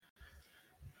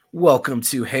Welcome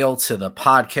to Hail to the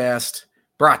Podcast,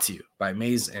 brought to you by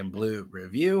Maize Blue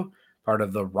Review, part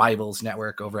of the Rivals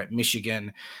Network over at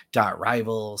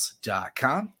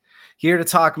michigan.rivals.com. Here to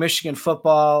talk Michigan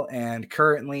football, and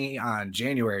currently on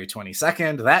January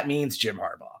 22nd, that means Jim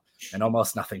Harbaugh. And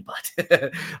almost nothing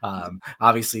but.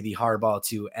 Obviously, the Harbaugh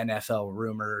to NFL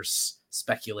rumors,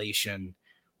 speculation,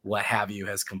 what have you,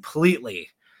 has completely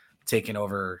taken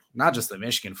over not just the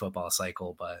Michigan football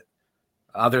cycle, but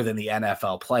other than the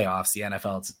NFL playoffs, the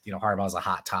NFL, Harbaugh's a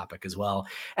hot topic as well,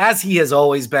 as he has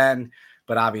always been.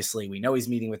 But obviously, we know he's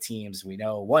meeting with teams. We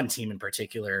know one team in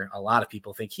particular, a lot of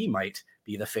people think he might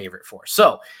be the favorite for.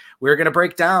 So we're going to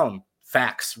break down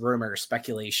facts, rumors,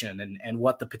 speculation, and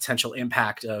what the potential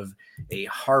impact of a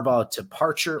Harbaugh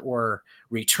departure or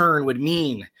return would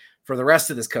mean for the rest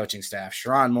of this coaching staff.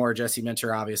 Sharon Moore, Jesse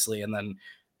Minter, obviously, and then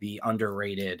the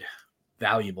underrated,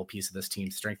 valuable piece of this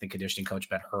team, strength and conditioning coach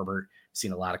Ben Herbert.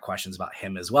 Seen a lot of questions about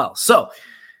him as well. So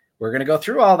we're going to go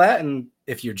through all that. And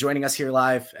if you're joining us here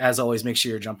live, as always, make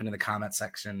sure you're jumping in the comment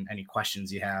section. Any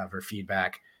questions you have or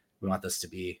feedback, we want this to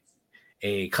be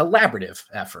a collaborative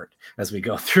effort as we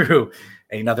go through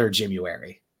another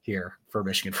January here for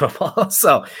Michigan football.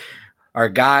 So our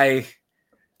guy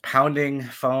pounding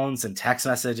phones and text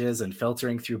messages and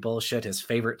filtering through bullshit, his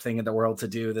favorite thing in the world to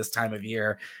do this time of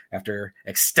year after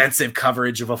extensive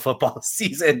coverage of a football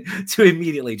season, to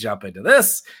immediately jump into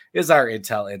this is our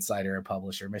Intel insider and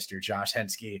publisher, Mr. Josh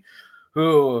Henske,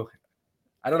 who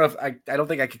I don't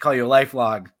think I could call you a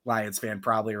lifelong Lions fan,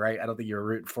 probably, right? I don't think you were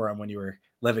rooting for him when you were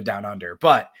living down under,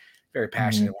 but very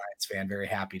passionate Lions fan, very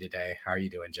happy today. How are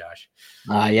you doing, Josh?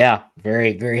 Yeah,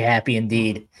 very, very happy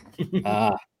indeed.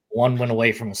 One win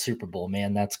away from a Super Bowl,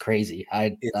 man. That's crazy.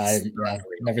 I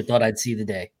never thought I'd see the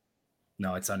day.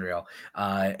 No, it's unreal.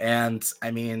 And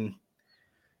I mean,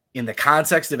 in the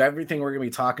context of everything we're going to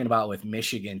be talking about with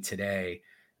Michigan today,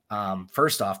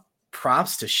 first off,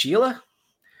 props to Sheila.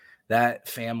 That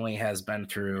family has been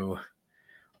through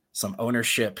some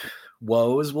ownership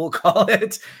woes, we'll call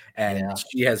it. And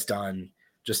she has done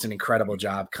just an incredible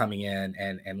job coming in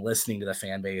and listening to the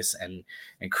fan base and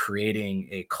creating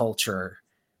a culture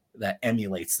that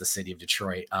emulates the city of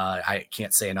Detroit. I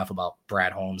can't say enough about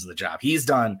Brad Holmes and the job he's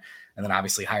done. And then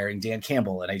obviously hiring Dan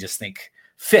Campbell. And I just think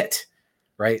fit,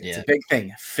 right? Yeah. It's a big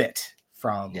thing. Fit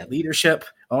from leadership,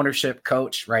 ownership,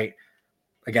 coach, right?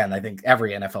 Again, I think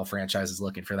every NFL franchise is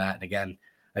looking for that. And again,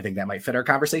 I think that might fit our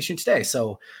conversation today.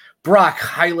 So Brock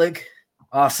Heilig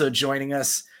also joining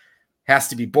us, has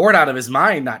to be bored out of his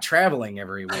mind, not traveling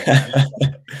every week.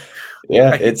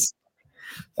 Yeah,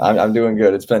 I'm doing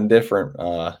good. It's been different,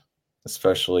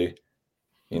 especially,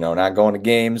 not going to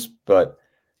games, but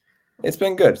it's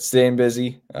been good. Staying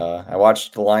busy. I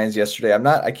watched the Lions yesterday.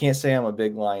 I can't say I'm a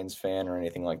big Lions fan or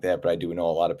anything like that, but I do know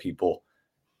a lot of people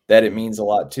that it means a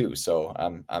lot too. So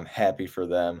I'm happy for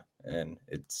them, and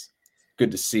it's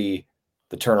good to see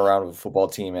the turnaround of a football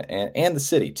team and the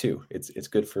city too. It's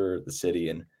good for the city,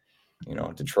 and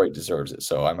Detroit deserves it.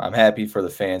 So I'm happy for the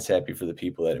fans, happy for the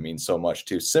people that it means so much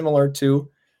to. Similar to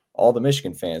all the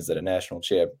Michigan fans that a national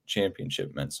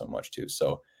championship meant so much to.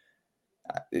 So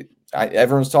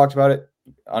everyone's talked about it.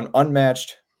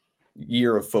 Unmatched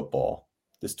year of football,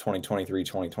 this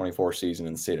 2023-2024 season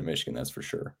in the state of Michigan, that's for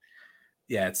sure.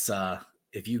 Yeah, it's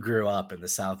if you grew up in the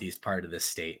southeast part of this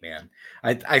state, man,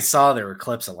 I saw there were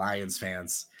clips of Lions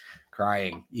fans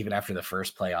crying even after the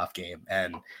first playoff game.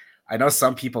 And I know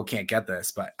some people can't get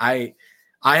this, but I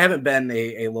haven't been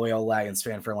a loyal Lions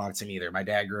fan for a long time either.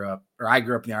 I grew up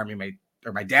in the Army.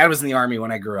 My dad was in the Army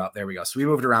when I grew up. There we go. So we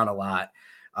moved around a lot.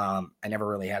 I never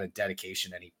really had a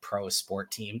dedication to any pro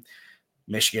sport team.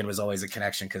 Michigan was always a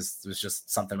connection because it was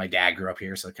just something my dad grew up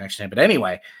here, so the connection. But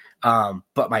anyway,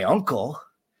 but my uncle,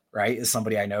 right, is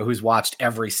somebody I know who's watched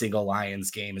every single Lions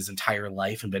game his entire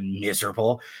life and been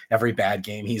miserable every bad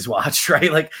game he's watched, right?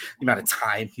 Like the amount of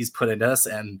time he's put into us.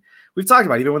 And we've talked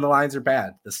about even when the Lions are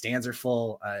bad, the stands are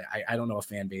full. I don't know a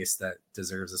fan base that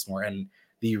deserves this more. And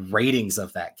the ratings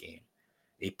of that game,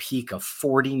 a peak of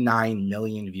 49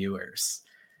 million viewers,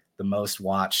 the most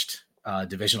watched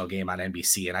divisional game on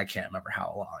NBC, and I can't remember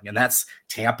how long. And that's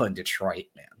Tampa and Detroit,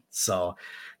 man. So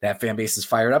that fan base is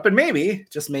fired up, and maybe,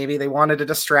 just maybe, they wanted a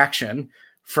distraction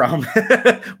from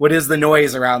what is the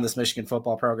noise around this Michigan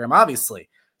football program. Obviously,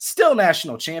 still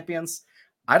national champions.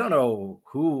 I don't know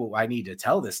who I need to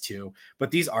tell this to,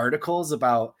 but these articles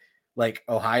about like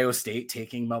Ohio State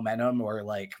taking momentum or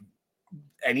like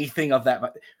anything of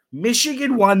that,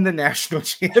 Michigan won the national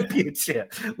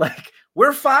championship. Like,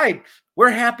 we're fine.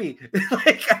 We're happy.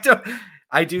 Like,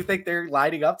 I do think they're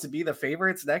lining up to be the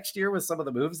favorites next year with some of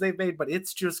the moves they've made, but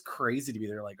it's just crazy to me.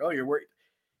 They're like, oh, you're worried.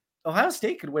 Ohio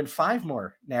State could win 5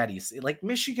 more natties. Like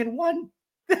Michigan won.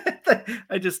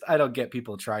 I don't get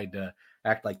people trying to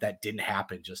act like that didn't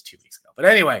happen just 2 weeks ago. But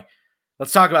anyway,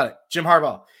 let's talk about it. Jim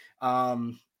Harbaugh.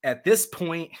 At this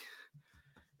point,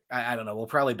 I don't know. We'll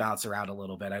probably bounce around a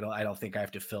little bit. I don't think I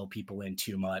have to fill people in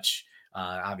too much.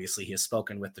 Obviously, he has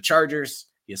spoken with the Chargers.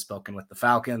 He has spoken with the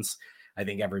Falcons. I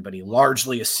think everybody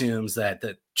largely assumes that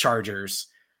the Chargers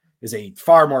is a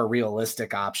far more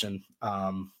realistic option,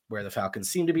 where the Falcons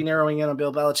seem to be narrowing in on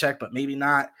Bill Belichick, but maybe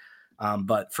not.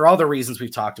 But for all the reasons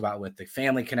we've talked about with the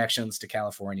family connections to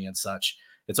California and such,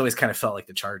 it's always kind of felt like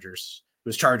it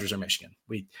was Chargers or Michigan.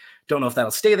 We don't know if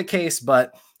that'll stay the case,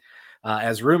 but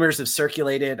as rumors have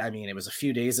circulated, I mean, it was a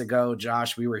few days ago,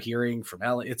 Josh, we were hearing from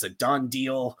LA, it's a done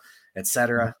deal,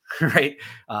 etc. Right?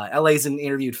 LA's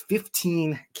interviewed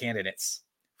 15 candidates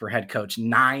for head coach,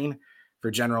 9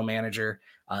 for general manager.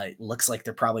 It looks like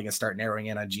they're probably going to start narrowing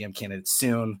in on GM candidates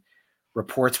soon.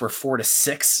 Reports were 4 to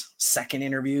 6 second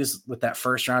interviews with that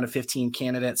first round of 15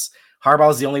 candidates.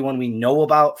 Harbaugh is the only one we know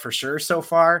about for sure so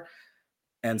far.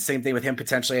 And same thing with him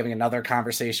potentially having another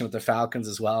conversation with the Falcons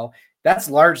as well. That's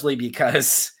largely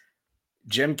because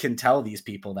Jim can tell these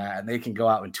people that, and they can go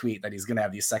out and tweet that he's going to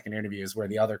have these second interviews where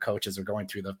the other coaches are going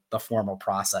through the formal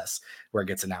process where it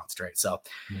gets announced, right? So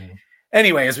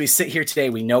anyway, as we sit here today,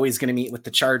 we know he's going to meet with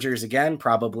the Chargers again,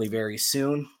 probably very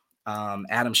soon.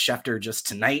 Adam Schefter just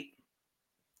tonight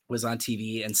was on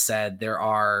TV and said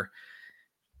I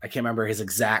can't remember his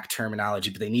exact terminology,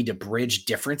 but they need to bridge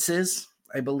differences,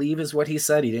 I believe is what he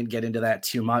said. He didn't get into that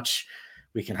too much.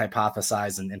 We can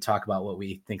hypothesize and talk about what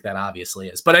we think that obviously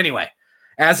is. But anyway,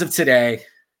 as of today,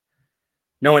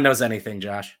 no one knows anything,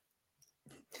 Josh.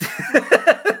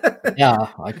 Yeah.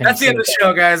 That's the end of the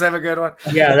show, guys. Have a good one.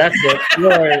 Yeah, that's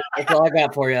it. That's all I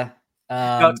got for you.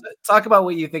 Talk about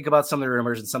what you think about some of the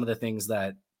rumors and some of the things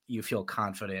that you feel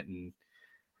confident in.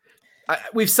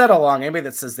 We've said all along, anybody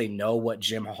that says they know what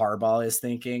Jim Harbaugh is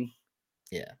thinking.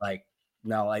 Yeah. Like,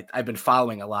 no, I've been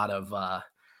following a lot of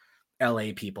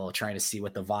LA people trying to see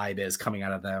what the vibe is coming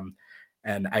out of them.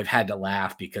 And I've had to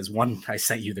laugh because I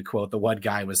sent you the quote. The one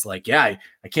guy was like, yeah,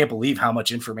 I can't believe how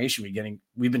much information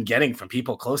we've been getting from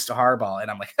people close to Harbaugh. And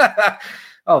I'm like,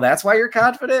 oh, that's why you're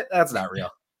confident? That's not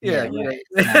real. Yeah. Right.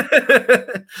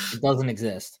 It doesn't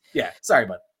exist. Yeah. Sorry,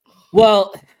 bud.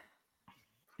 Well,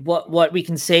 what we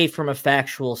can say from a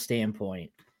factual standpoint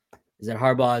is that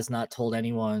Harbaugh has not told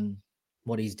anyone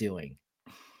what he's doing.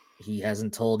 He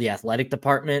hasn't told the athletic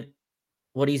department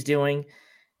what he's doing.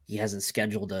 He hasn't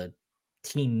scheduled a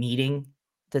team meeting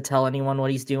to tell anyone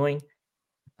what he's doing,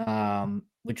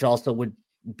 which also would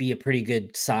be a pretty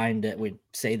good sign that would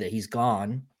say that he's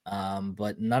gone.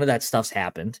 But none of that stuff's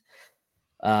happened.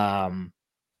 Man,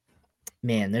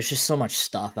 there's just so much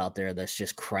stuff out there that's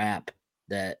just crap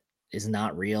that is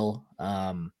not real.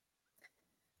 I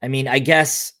mean, I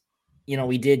guess,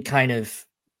 we did kind of,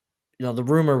 the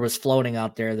rumor was floating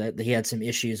out there that he had some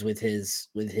issues with his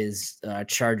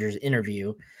Chargers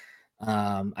interview.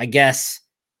 I guess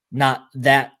not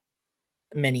that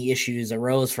many issues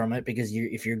arose from it because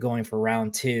if you're going for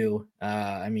round 2,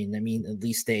 I mean, at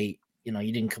least they,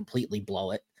 you didn't completely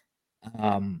blow it.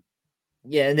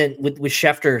 Yeah. And then with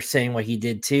Schefter saying what he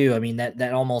did too, I mean,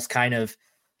 that almost kind of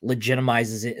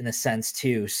legitimizes it in a sense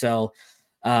too. So,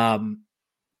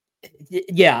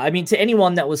 yeah, I mean, to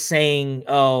anyone that was saying,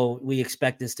 oh, we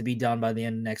expect this to be done by the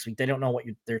end of next week, they don't know what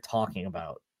they're talking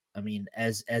about. I mean,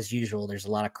 as usual, there's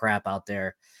a lot of crap out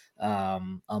there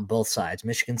on both sides,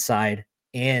 Michigan side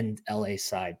and LA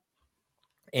side.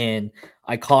 And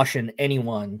I caution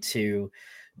anyone to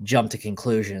jump to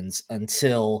conclusions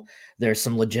until there's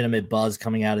some legitimate buzz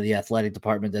coming out of the athletic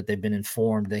department that they've been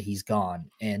informed that he's gone.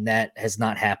 And that has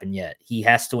not happened yet. He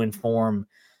has to inform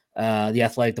the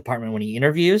athletic department when he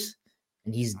interviews,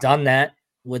 and he's done that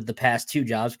with the past 2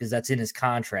 jobs because that's in his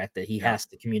contract that he has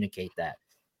to communicate that.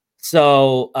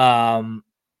 So,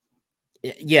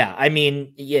 yeah, I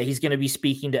mean, yeah, he's going to be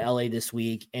speaking to LA this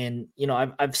week. And,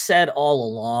 I've said all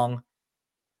along,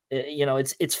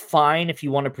 it's fine if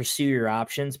you want to pursue your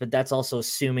options, but that's also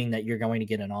assuming that you're going to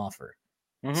get an offer.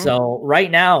 Mm-hmm. So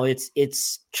right now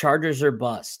it's Chargers or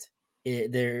bust.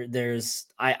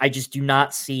 I just do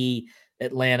not see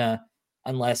Atlanta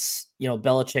unless,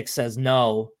 Belichick says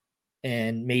no,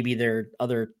 and maybe their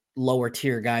other lower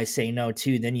tier guys say no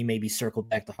too, then you maybe circle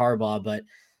back to Harbaugh. But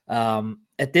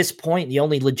at this point, the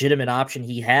only legitimate option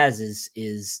he has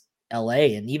is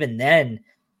LA. And even then,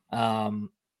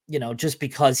 just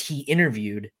because he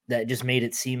interviewed, that just made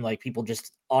it seem like people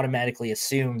just automatically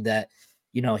assumed that,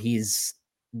 he's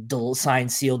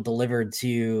signed, sealed, delivered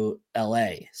to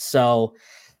LA. So,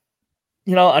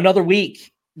 another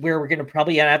week where we're going to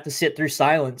probably have to sit through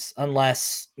silence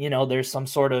unless, there's some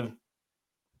sort of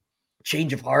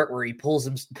change of heart where he pulls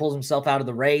himself out of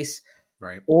the race.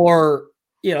 Right. Or,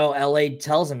 LA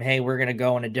tells him, hey, we're going to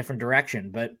go in a different direction.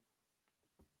 But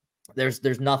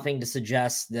there's nothing to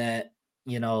suggest that,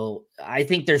 I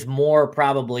think there's more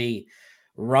probably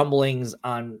rumblings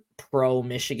on pro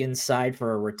Michigan side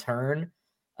for a return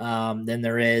than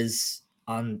there is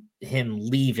on him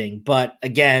leaving. But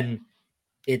again,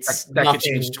 it's that could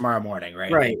change tomorrow morning,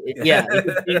 right? Right. Yeah. It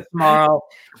could change tomorrow.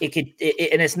 And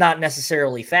it's not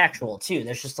necessarily factual too.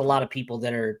 There's just a lot of people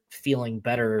that are feeling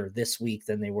better this week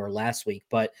than they were last week.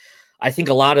 But I think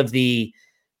a lot of the,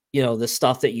 the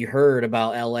stuff that you heard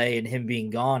about LA and him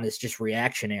being gone is just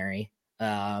reactionary.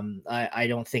 I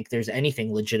don't think there's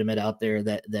anything legitimate out there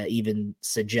that even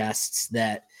suggests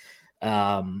that,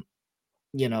 that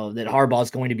Harbaugh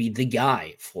is going to be the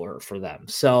guy for them.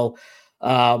 So,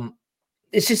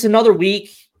 it's just another week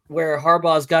where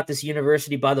Harbaugh's got this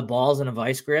university by the balls in a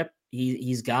vice grip.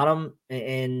 He's got them,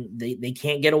 and they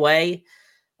can't get away.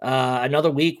 Another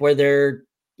week where they're,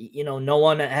 no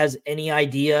one has any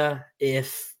idea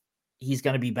if he's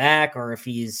going to be back or if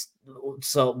he's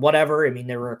so whatever. I mean,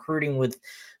 they're recruiting with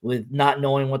not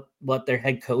knowing what their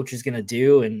head coach is going to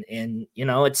do, and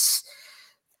it's.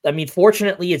 I mean,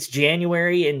 fortunately, it's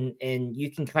January, and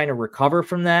you can kind of recover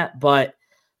from that, but.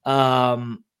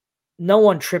 No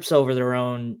one trips over their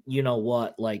own,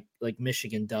 like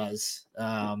Michigan does.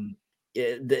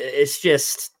 It's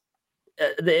just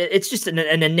an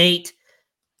innate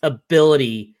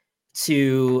ability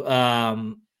to,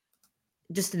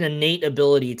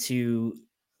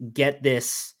 get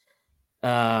this,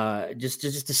 just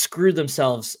to screw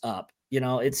themselves up.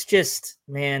 It's just,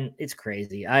 man, it's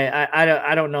crazy.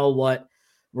 I don't know what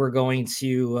we're going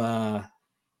to.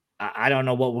 I don't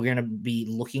know what we're going to be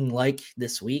looking like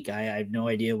this week. I have no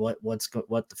idea what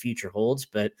the future holds,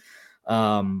 but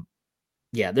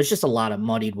there's just a lot of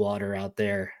muddied water out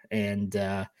there, and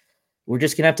we're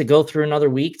just going to have to go through another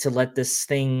week to let this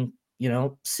thing,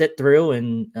 sit through,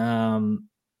 and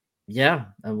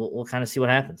we'll kind of see what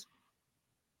happens.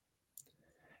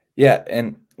 Yeah,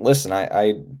 and listen,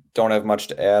 I don't have much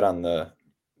to add on the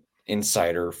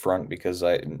insider front because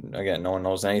no one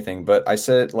knows anything, but I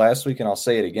said it last week and I'll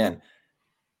say it again.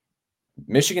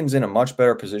 Michigan's in a much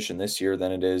better position this year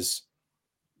than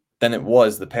it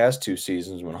was the past 2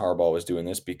 seasons when Harbaugh was doing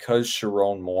this, because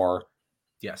Sharon Moore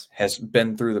has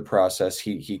been through the process.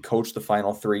 He coached the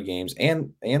final 3 games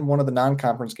and one of the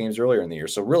non-conference games earlier in the year.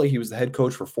 So really he was the head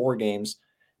coach for 4 games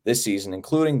this season,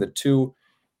 including the 2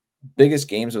 biggest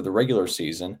games of the regular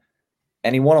season.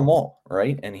 And he won them all,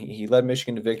 right? And he led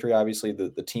Michigan to victory. Obviously,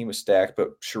 the team was stacked,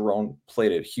 but Sharon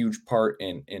played a huge part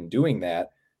in doing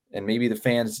that. And maybe the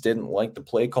fans didn't like the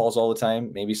play calls all the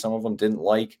time. Maybe some of them didn't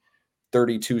like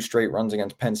 32 straight runs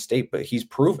against Penn State, but he's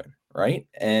proven, right?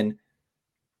 And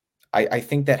I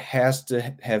think that has to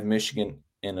have Michigan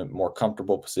in a more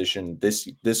comfortable position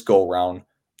this go-round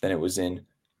than it was in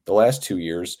the last 2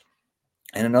 years.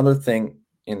 And another thing,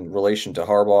 in relation to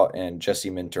Harbaugh and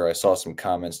Jesse Minter, I saw some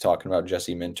comments talking about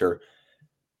Jesse Minter.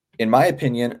 In my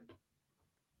opinion,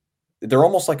 they're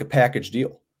almost like a package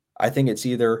deal. I think it's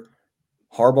either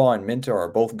Harbaugh and Minter are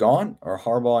both gone or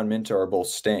Harbaugh and Minter are both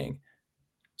staying,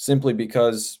 simply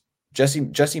because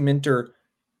Jesse Minter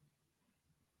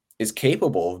is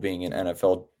capable of being an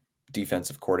NFL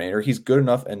defensive coordinator. He's good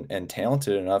enough and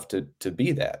talented enough to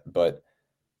be that, but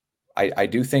I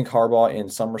do think Harbaugh, in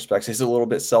some respects, is a little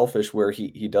bit selfish, where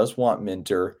he does want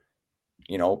Minter,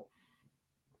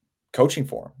 coaching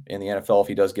for him in the NFL if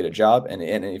he does get a job. And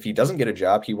if he doesn't get a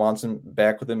job, he wants him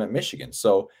back with him at Michigan.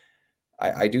 So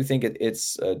I do think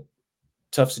it's a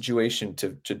tough situation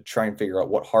to try and figure out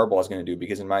what Harbaugh is going to do,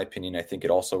 because in my opinion, I think it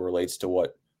also relates to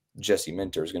what Jesse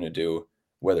Minter is going to do,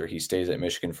 whether he stays at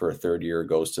Michigan for a 3rd year or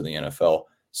goes to the NFL.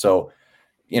 So,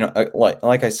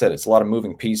 like I said, it's a lot of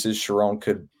moving pieces. Sharon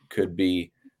could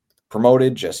be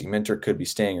promoted. Jesse Minter could be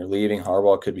staying or leaving.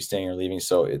 Harbaugh could be staying or leaving.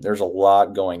 So there's a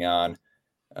lot going on.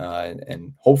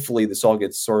 And hopefully this all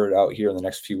gets sorted out here in the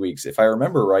next few weeks. If I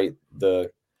remember right,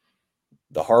 the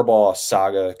Harbaugh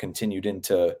saga continued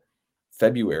into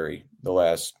February, the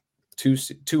last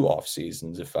two off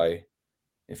seasons, if I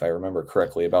remember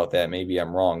correctly about that. Maybe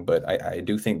I'm wrong, but I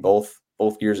do think both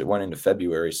years it went into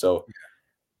February. So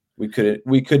we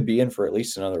could be in for at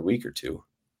least another week or 2.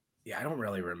 Yeah, I don't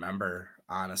really remember,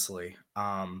 honestly.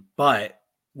 But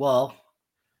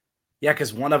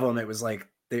because one of them, it was like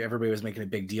everybody was making a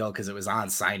big deal because it was on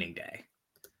signing day.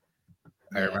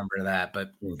 I remember that,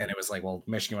 but and it was like, well,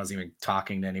 Michigan wasn't even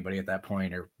talking to anybody at that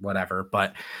point or whatever.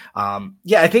 But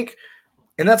I think,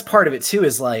 and that's part of it too,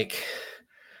 is like,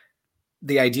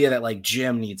 the idea that like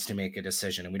Jim needs to make a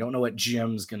decision and we don't know what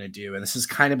Jim's going to do. And this has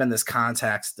kind of been this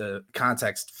context, the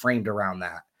context framed around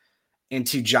that. And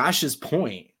to Josh's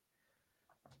point,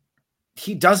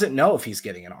 he doesn't know if he's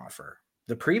getting an offer.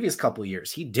 The previous couple of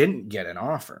years, he didn't get an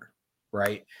offer,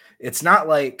 right? It's not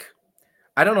like,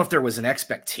 I don't know if there was an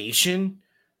expectation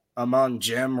among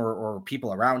Jim or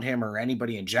people around him or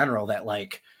anybody in general that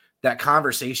like that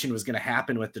conversation was going to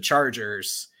happen with the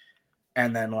Chargers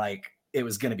and then like it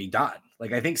was going to be done.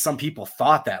 Like, I think some people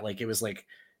thought that like, it was like,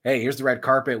 hey, here's the red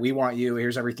carpet. We want you.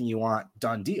 Here's everything you want.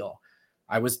 Done deal.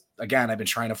 I've been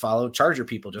trying to follow Charger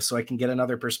people just so I can get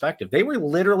another perspective. They were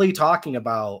literally talking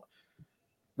about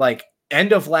like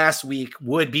end of last week,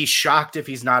 would be shocked if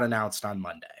he's not announced on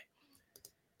Monday.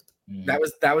 That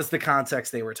was the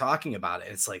context they were talking about it.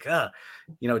 It's like,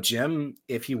 Jim,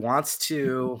 if he wants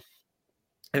to,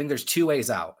 I think there's two ways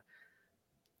out.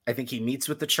 I think he meets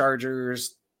with the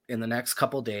Chargers in the next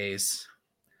couple days.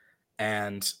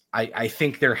 And I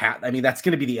think that's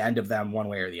going to be the end of them one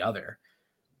way or the other,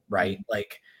 right?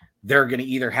 Like they're going to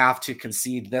either have to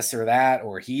concede this or that,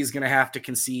 or he's going to have to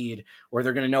concede, or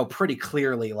they're going to know pretty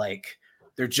clearly, like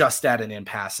they're just at an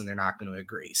impasse and they're not going to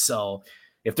agree. So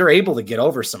if they're able to get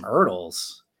over some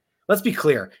hurdles, let's be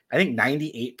clear. I think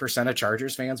 98% of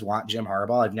Chargers fans want Jim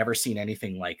Harbaugh. I've never seen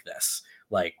anything like this.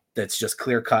 Like that's just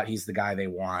clear cut. He's the guy they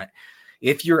want.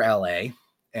 If you're LA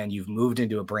and you've moved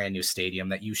into a brand new stadium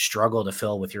that you struggle to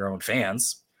fill with your own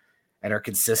fans and are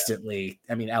consistently,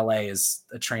 I mean, LA is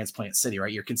a transplant city,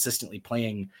 right? You're consistently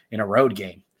playing in a road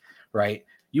game, right?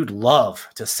 You'd love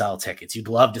to sell tickets. You'd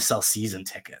love to sell season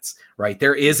tickets, right?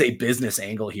 There is a business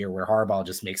angle here where Harbaugh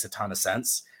just makes a ton of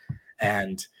sense.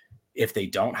 And if they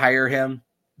don't hire him,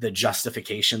 the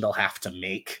justification they'll have to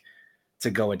make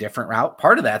to go a different route.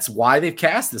 Part of that's why they've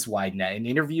cast this wide net and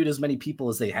interviewed as many people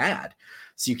as they had.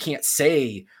 So you can't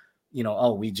say,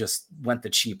 we just went the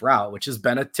cheap route, which has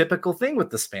been a typical thing with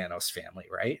the Spanos family,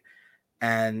 right?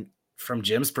 And from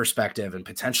Jim's perspective and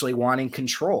potentially wanting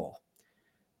control,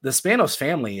 the Spanos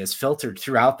family is filtered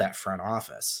throughout that front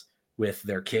office with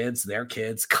their kids,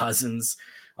 cousins,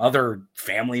 other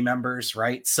family members,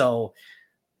 right? So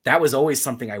that was always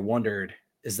something I wondered,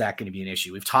 is that going to be an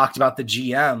issue? We've talked about the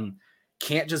GM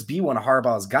can't just be one of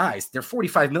Harbaugh's guys. They're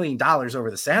 $45 million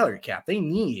over the salary cap. They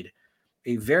need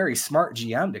a very smart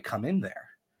GM to come in there,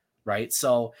 right?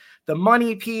 So the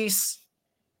money piece,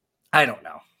 I don't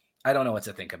know. I don't know what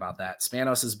to think about that.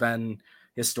 Spanos has been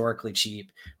historically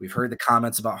cheap. We've heard the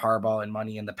comments about Harbaugh and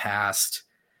money in the past.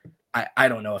 I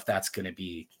don't know if that's going to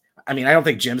be, I don't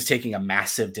think Jim's taking a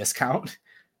massive discount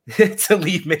to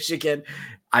leave Michigan.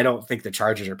 I don't think the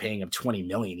Chargers are paying him $20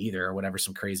 million either, or whatever,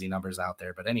 some crazy numbers out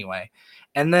there. But anyway,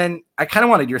 and then I kind of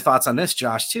wanted your thoughts on this,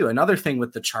 Josh, too. Another thing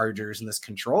with the Chargers and this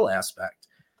control aspect,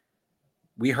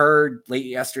 we heard late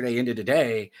yesterday into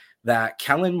today that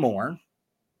Kellen Moore,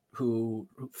 who,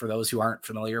 for those who aren't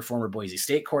familiar, former Boise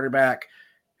State quarterback,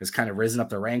 has kind of risen up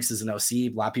the ranks as an OC. A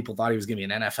lot of people thought he was going to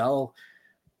be an NFL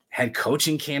head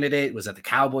coaching candidate, was at the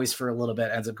Cowboys for a little bit,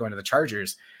 ends up going to the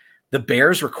Chargers. The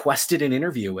Bears requested an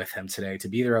interview with him today to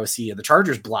be their OC, and the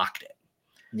Chargers blocked it.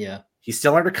 Yeah. He's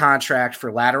still under contract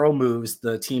for lateral moves.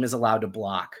 The team is allowed to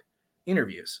block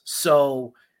interviews.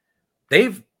 So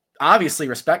they've obviously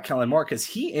respect Kellen Moore because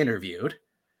he interviewed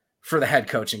for the head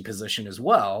coaching position as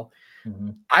well.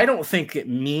 Mm-hmm. I don't think it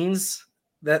means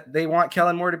that they want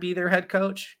Kellen Moore to be their head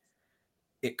coach.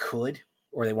 It could,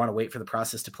 or they want to wait for the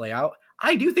process to play out.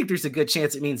 I do think there's a good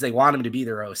chance it means they want him to be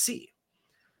their OC.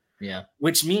 Yeah.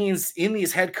 Which means in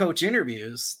these head coach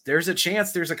interviews, there's a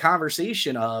chance there's a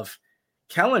conversation of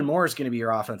Kellen Moore is going to be your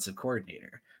offensive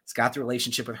coordinator. He's got the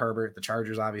relationship with Herbert. The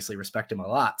Chargers obviously respect him a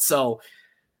lot. So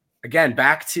again,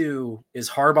 back to, is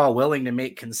Harbaugh willing to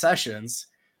make concessions?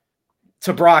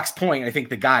 To Brock's point, I think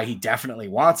the guy he definitely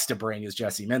wants to bring is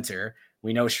Jesse Minter.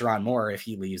 We know Sherrone Moore, if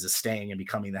he leaves, is staying and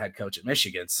becoming the head coach at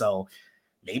Michigan. So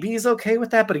maybe he's okay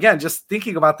with that. But again, just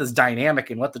thinking about this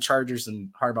dynamic and what the Chargers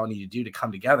and Harbaugh need to do to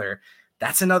come together,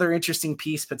 that's another interesting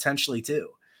piece potentially too.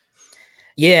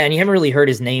 Yeah, and you haven't really heard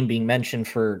his name being mentioned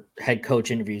for head coach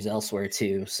interviews elsewhere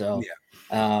too. So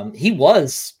he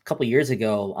was a couple of years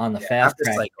ago on the fast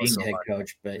track being head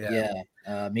coach, but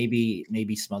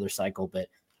maybe some other cycle. But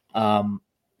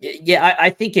I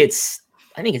think it's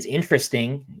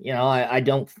interesting. I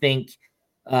don't think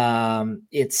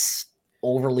it's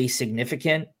overly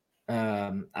significant.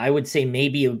 I would say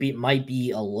maybe might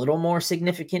be a little more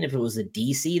significant if it was a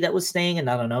DC that was staying and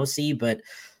not an OC, but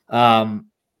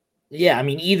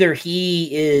either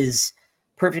he is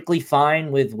perfectly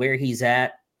fine with where he's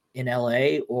at in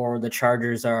LA, or the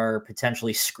Chargers are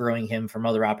potentially screwing him from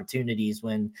other opportunities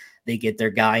when they get their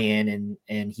guy in,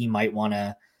 and he might want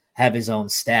to have his own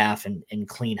staff and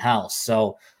clean house.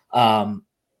 So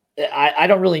I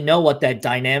don't really know what that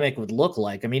dynamic would look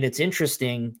like. I mean, it's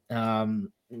interesting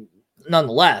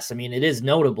nonetheless. I mean, it is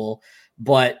notable,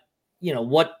 but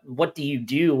what do you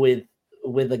do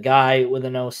with a guy with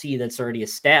an OC that's already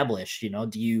established?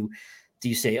 Do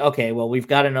you say, okay, well, we've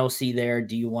got an OC there.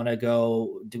 Do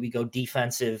we go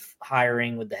defensive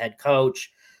hiring with the head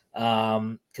coach?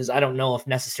 Because I don't know if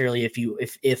necessarily if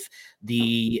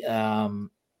the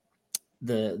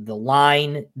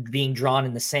line being drawn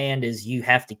in the sand is you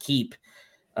have to keep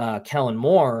Kellen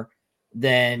Moore,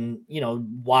 then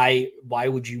why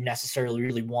would you necessarily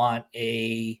really want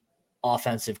a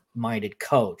offensive minded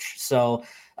coach? So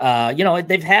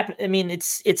they've happened. I mean,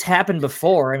 it's happened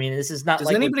before. I mean, this is not.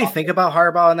 Does anybody think about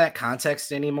Harbaugh in that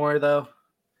context anymore, though?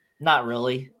 Not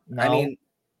really. No. I mean,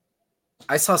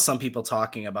 I saw some people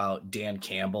talking about Dan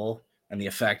Campbell and the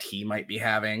effect he might be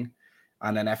having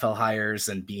on NFL hires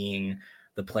and being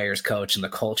the player's coach and the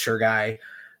culture guy.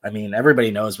 I mean, everybody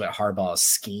knows what Harbaugh's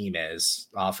scheme is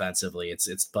offensively.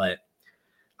 But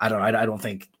I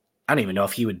don't even know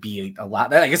if he would be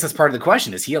allowed. I guess that's part of the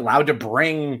question. Is he allowed to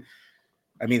bring?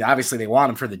 I mean, obviously they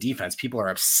want him for the defense. People are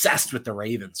obsessed with the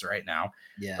Ravens right now.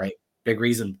 Yeah. Right. Big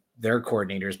reason their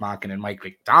coordinators, Monken and Mike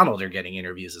McDonald, are getting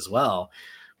interviews as well.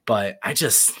 But I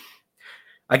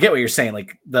get what you're saying.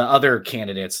 Like the other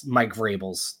candidates, Mike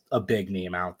Vrabel's a big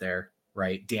name out there,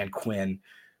 right? Dan Quinn,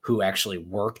 who actually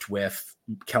worked with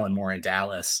Kellen Moore in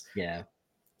Dallas. Yeah.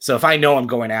 So if I know I'm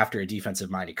going after a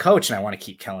defensive-minded coach and I want to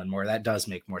keep Kellen Moore, that does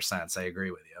make more sense. I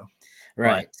agree with you.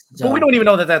 Right. But we don't even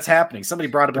know that that's happening. Somebody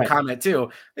brought up a comment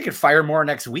too. They could fire Moore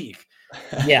next week.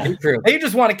 Yeah, true. They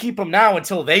just want to keep him now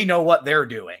until they know what they're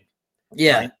doing.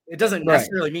 Yeah. Right? It doesn't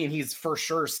necessarily mean he's for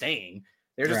sure staying.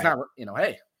 They're just not,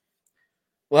 hey.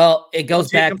 Well, it goes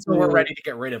back to we're ready to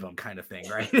get rid of him kind of thing,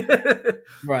 right?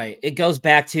 Right. It goes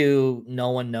back to no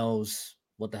one knows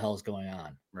what the hell is going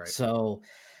on. Right. So,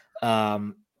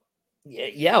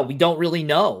 yeah, we don't really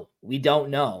know. We don't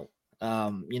know.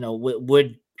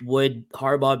 Would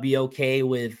Harbaugh be okay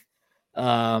with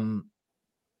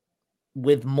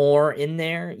more in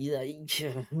there?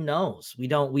 Who knows? We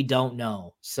don't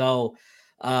know. So,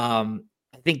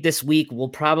 I think this week we'll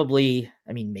probably,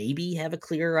 maybe have a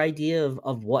clearer idea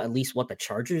of what, at least what the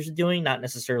Chargers are doing, not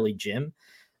necessarily Jim.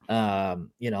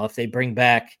 If they bring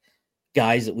back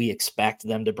guys that we expect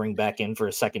them to bring back in for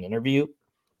a second interview.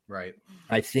 Right.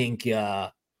 I think,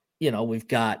 we've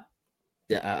got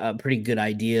a pretty good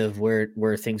idea of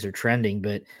where things are trending,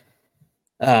 but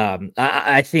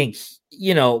I think,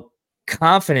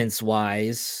 confidence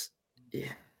wise,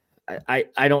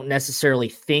 I don't necessarily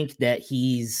think that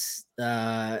he's,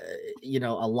 a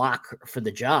lock for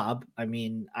the job. I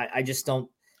mean, I just don't,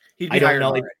 I don't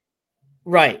know.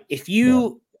 Right. If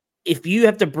you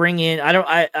have to bring in,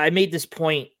 I made this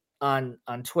point on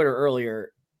Twitter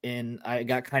earlier and I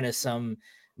got kind of some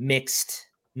mixed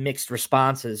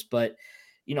responses, but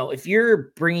if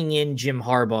you're bringing in Jim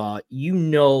Harbaugh,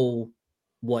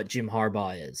 what Jim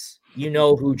Harbaugh is,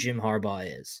 who Jim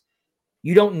Harbaugh is.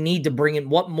 You don't need to bring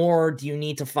him. What more do you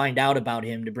need to find out about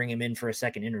him to bring him in for a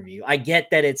second interview? I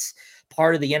get that it's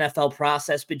part of the NFL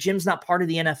process, but Jim's not part of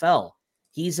the NFL.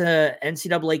 He's a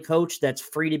NCAA coach that's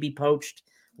free to be poached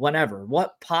whenever.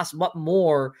 What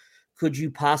more could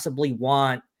you possibly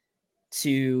want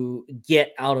to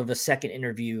get out of a second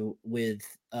interview with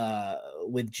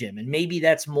Jim? And maybe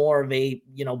that's more of a,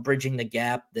 bridging the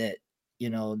gap that,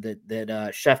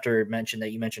 that Schefter mentioned,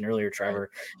 that you mentioned earlier, Trevor.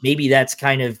 Maybe that's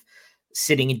kind of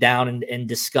sitting down and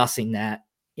discussing that.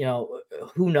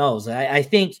 Who knows? I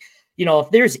think,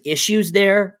 if there's issues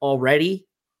there already,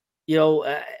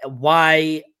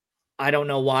 why, I don't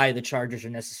know why the Chargers are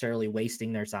necessarily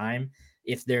wasting their time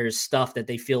if there's stuff that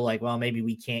they feel like, well, maybe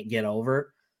we can't get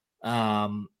over.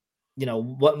 Meanwhile,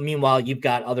 you've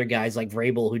got other guys like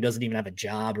Vrabel who doesn't even have a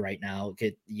job right now.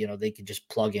 They could just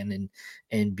plug in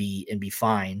and be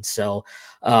fine. So,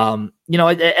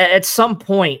 at some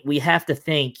point we have to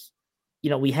think,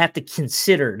 we have to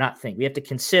consider,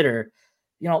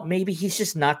 maybe he's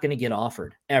just not going to get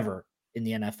offered ever in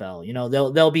the NFL.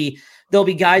 There'll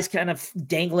be guys kind of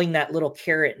dangling that little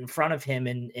carrot in front of him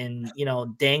and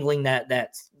dangling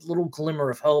that little glimmer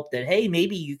of hope that, hey,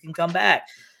 maybe you can come back.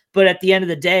 But at the end of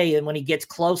the day, and when he gets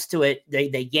close to it,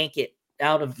 they yank it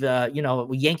out of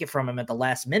we yank it from him at the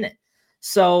last minute.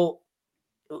 So,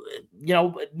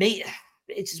 we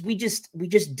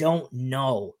just don't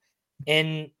know.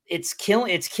 And it's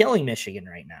killing Michigan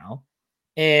right now.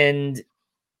 And,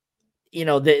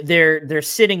 they're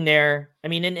sitting there. I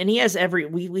mean, and he has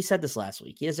we said this last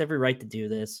week, he has every right to do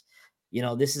this.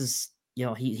 This is,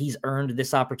 he's earned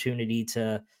this opportunity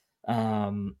to,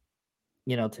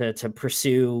 to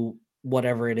pursue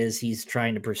whatever it is he's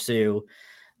trying to pursue.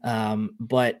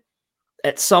 But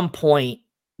at some point,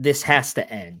 this has to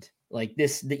end. Like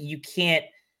this, that you can't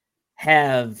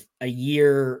have a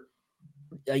yearly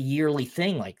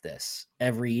thing like this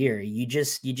every year. You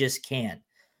just can't.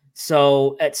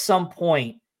 So at some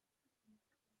point,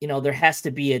 there has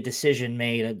to be a decision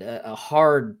made, a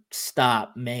hard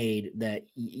stop made that,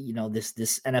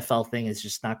 this NFL thing is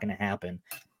just not going to happen.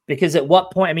 Because at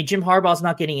what point, I mean, Jim Harbaugh's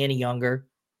not getting any younger,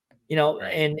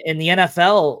 Right. and the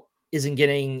NFL isn't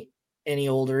getting any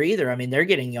older either. I mean, they're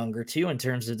getting younger too in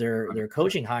terms of their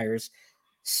coaching hires.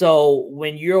 So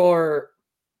when you're,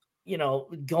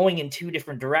 going in two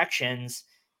different directions,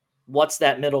 what's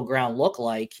that middle ground look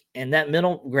like? And that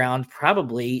middle ground,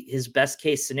 probably his best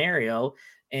case scenario,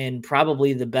 and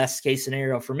probably the best case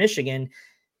scenario for Michigan,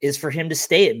 is for him to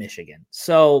stay at Michigan.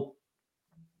 So,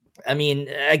 I mean,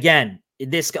 again,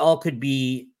 these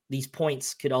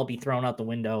points could all be thrown out the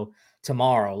window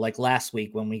tomorrow. Like last week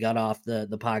when we got off the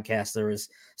podcast, there was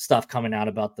stuff coming out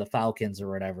about the Falcons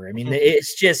or whatever. I mean,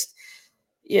 it's just,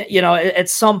 at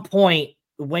some point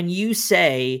when you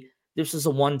say this is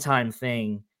a one-time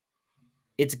thing,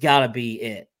 it's gotta be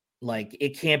it. Like,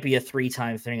 it can't be a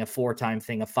 3-time thing, a 4-time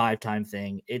thing, a 5-time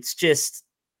thing. It's just,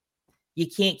 you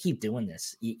can't keep doing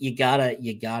this. You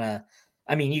gotta,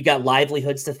 I mean, you got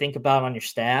livelihoods to think about on your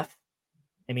staff.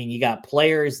 I mean, you got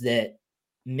players that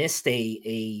missed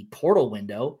a portal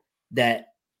window that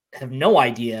have no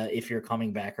idea if you're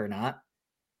coming back or not.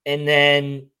 And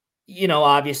then,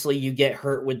 obviously you get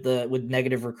hurt with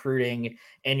negative recruiting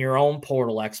and your own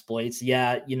portal exploits.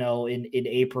 Yeah. In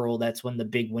April, that's when the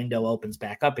big window opens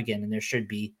back up again. And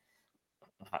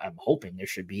I'm hoping there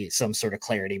should be some sort of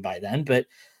clarity by then, but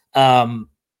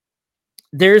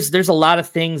there's a lot of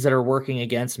things that are working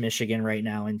against Michigan right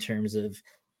now in terms of,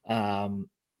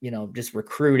 just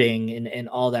recruiting and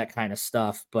all that kind of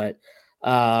stuff. But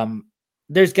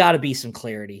there's got to be some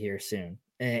clarity here soon.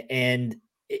 And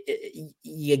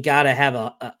you got to have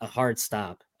a hard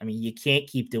stop. I mean, you can't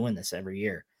keep doing this every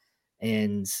year.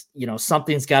 And,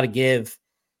 something's got to give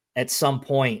at some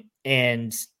point.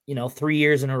 And, 3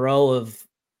 years in a row of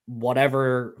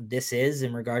whatever this is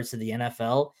in regards to the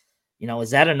NFL,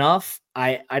 is that enough?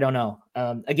 I don't know.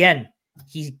 Again,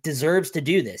 he deserves to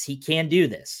do this. He can do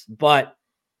this. But,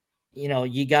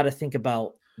 you got to think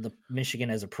about the Michigan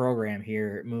as a program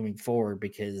here moving forward,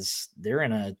 because they're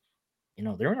in a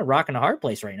rock and a hard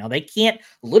place right now. They can't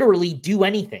literally do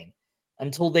anything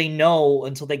until they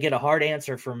get a hard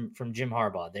answer from Jim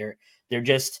Harbaugh. They're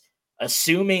just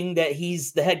assuming that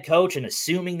he's the head coach and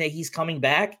assuming that he's coming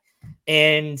back,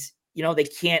 and they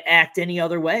can't act any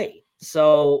other way.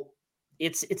 So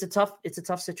it's a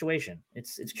tough situation.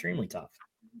 It's extremely tough.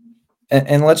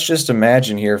 And let's just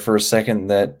imagine here for a second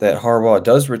that Harbaugh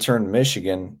does return to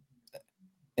Michigan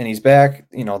and he's back.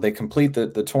 They complete the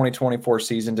 2024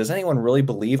 season. Does anyone really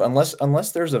believe,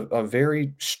 unless there's a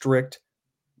very strict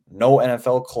no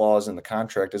NFL clause in the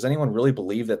contract, does anyone really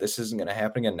believe that this isn't going to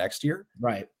happen again next year?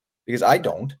 Right. Because I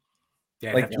don't.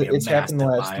 Yeah, like it's happened the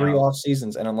last 3 off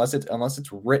seasons, and unless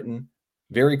it's written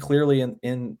very clearly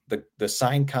in the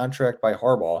signed contract by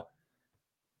Harbaugh,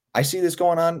 I see this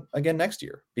going on again next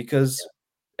year, because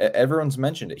everyone's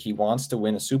mentioned it. He wants to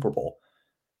win a Super Bowl.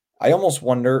 I almost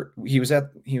wonder, he was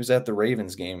at the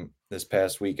Ravens game this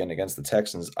past weekend against the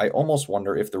Texans. I almost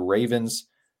wonder if the Ravens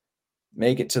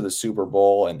make it to the Super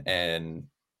Bowl and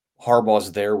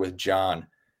Harbaugh's there with John,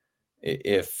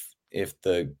 if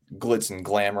the glitz and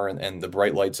glamour and the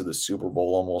bright lights of the Super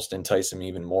Bowl almost entice him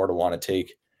even more to want to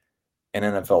take an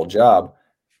NFL job,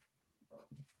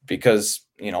 because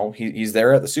he's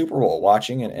there at the Super Bowl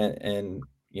watching and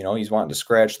he's wanting to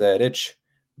scratch that itch.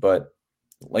 But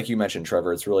like you mentioned,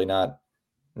 Trevor, it's really not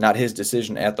his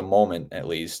decision at the moment, at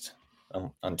least,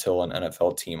 until an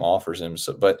NFL team offers him.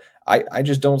 So, but I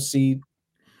just don't see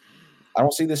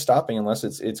this stopping unless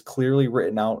it's clearly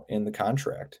written out in the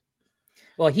contract.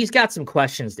 Well, he's got some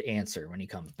questions to answer when he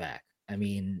comes back. I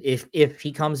mean, if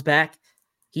he comes back,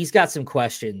 he's got some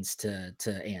questions to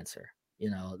answer.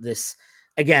 This,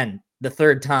 again, the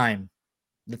third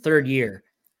year,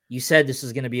 you said this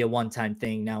was going to be a one-time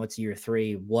thing. Now it's year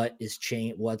 3. What's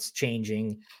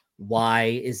changing?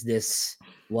 Why is this?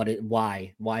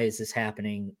 Why is this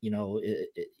happening?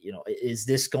 Is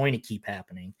this going to keep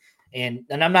happening? And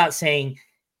I'm not saying,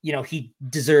 he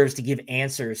deserves to give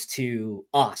answers to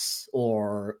us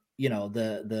or,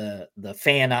 the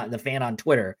fan on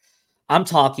Twitter. I'm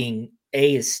talking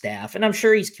his staff, and I'm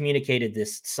sure he's communicated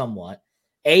this somewhat.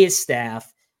 His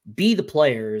staff, B, the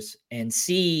players, and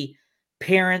C,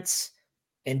 parents,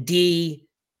 and D,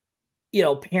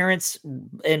 parents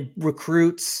and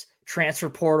recruits, transfer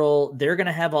portal, they're going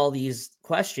to have all these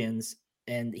questions,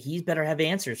 and he's better have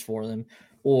answers for them,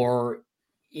 or,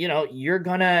 you're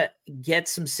going to get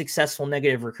some successful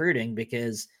negative recruiting,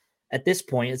 because at this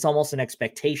point, it's almost an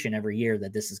expectation every year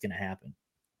that this is going to happen.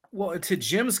 Well, to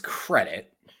Jim's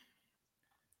credit,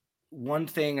 one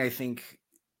thing I think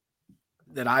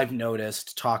that I've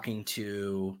noticed talking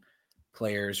to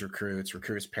players, recruits,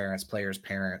 parents, players,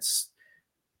 parents,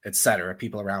 etc.,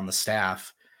 people around the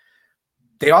staff,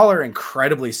 they all are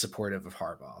incredibly supportive of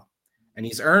Harbaugh. And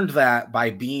he's earned that by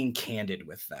being candid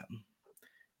with them,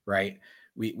 right?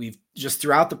 We've just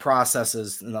throughout the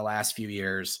processes in the last few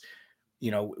years,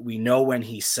 we know when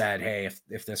he said, hey,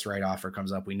 if this right offer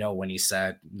comes up, we know when he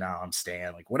said, no, I'm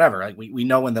staying, like whatever. Like we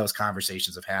know when those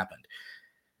conversations have happened.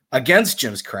 Against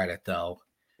Jim's credit, though,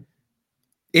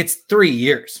 it's 3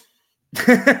 years,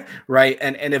 right?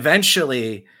 And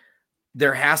eventually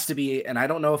there has to be, and I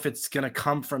don't know if it's going to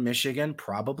come from Michigan,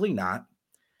 probably not,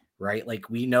 right? Like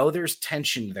we know there's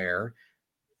tension there.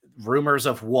 Rumors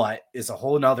of what is a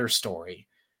whole nother story,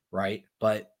 right?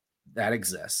 But that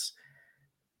exists.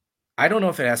 I don't know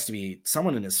if it has to be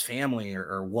someone in his family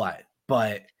or what,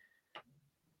 but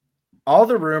all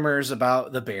the rumors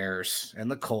about the Bears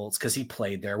and the Colts, because he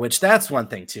played there, which that's one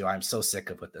thing too I'm so sick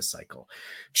of with this cycle.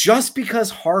 Just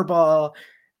because Harbaugh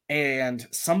and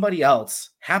somebody else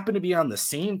happened to be on the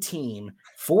same team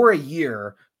for a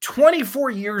year 24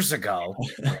 years ago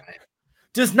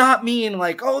does not mean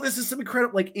like, oh, this is some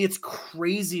incredible, like it's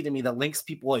crazy to me that links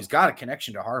people. Well, he's got a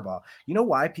connection to Harbaugh. You know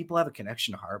why people have a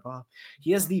connection to Harbaugh?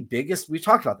 He has the biggest, we've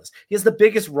talked about this. He has the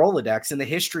biggest Rolodex in the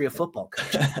history of football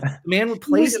coaching. The man would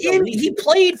play. He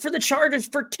played for the Chargers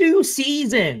for 2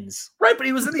 seasons. Right, but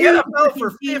he was in the NFL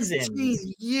for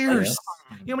 15 years.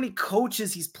 You know how many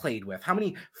coaches he's played with? How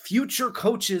many future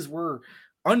coaches were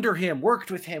under him,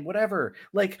 worked with him, whatever.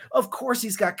 Like, of course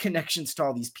he's got connections to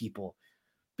all these people.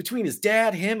 Between his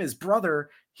dad, him, his brother,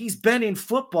 he's been in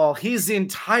football his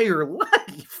entire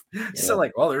life. Yeah. So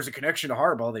like, well, there's a connection to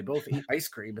Harbaugh. They both ate ice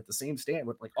cream at the same stand.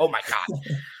 With like, oh my God.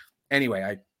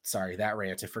 Anyway, sorry, that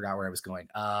rant. I forgot where I was going.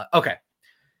 Okay.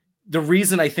 The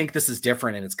reason I think this is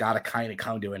different, and it's got to kind of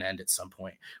come to an end at some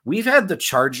point. We've had the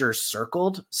Chargers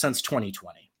circled since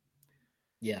 2020.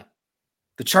 Yeah.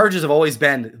 The Chargers have always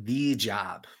been the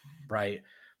job, right?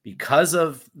 Because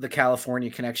of the California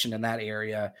connection in that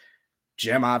area.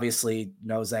 Jim obviously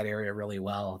knows that area really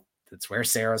well. That's where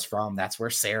Sarah's from. That's where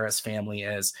Sarah's family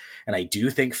is. And I do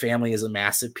think family is a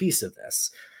massive piece of this.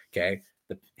 Okay.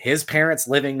 His parents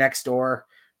living next door,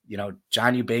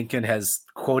 John Eubankin has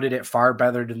quoted it far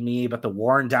better than me, but the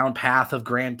worn down path of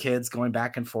grandkids going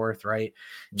back and forth, right?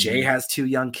 Mm-hmm. Jay has 2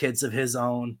 young kids of his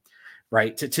own,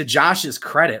 right? To Josh's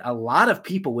credit, a lot of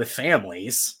people with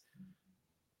families,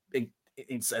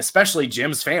 especially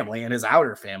Jim's family and his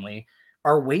outer family,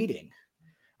 are waiting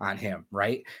on him,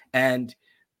 right? And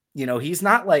he's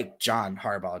not like John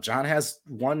Harbaugh. John has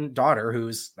one daughter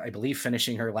who's, I believe,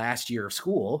 finishing her last year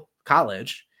of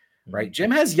college, right? Mm-hmm.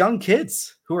 Jim has young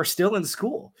kids who are still in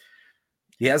school.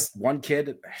 He has one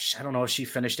kid, I don't know if she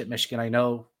finished at Michigan. I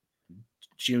know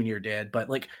Junior did, but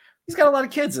like he's got a lot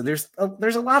of kids, and there's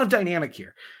a lot of dynamic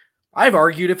here. I've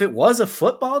argued if it was a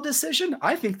football decision,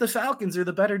 I think the Falcons are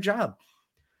the better job.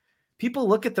 People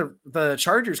look at the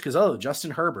Chargers because, oh,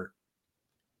 Justin Herbert.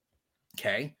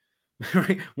 Okay.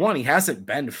 One, he hasn't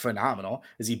been phenomenal.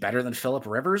 Is he better than Phillip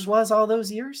Rivers was all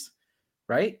those years?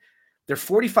 Right? They're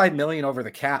 $45 million over the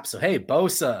cap. So, hey,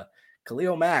 Bosa,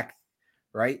 Khalil Mack,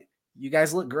 right? You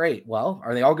guys look great. Well,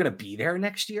 are they all going to be there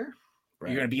next year? Right.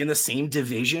 You're going to be in the same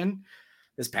division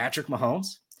as Patrick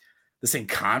Mahomes, the same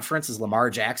conference as Lamar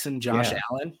Jackson, Josh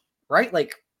Allen, right?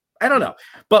 Like, I don't know.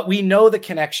 But we know the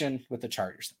connection with the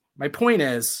Chargers. My point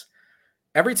is,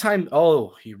 every time,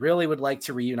 he really would like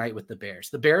to reunite with the Bears.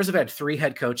 The Bears have had 3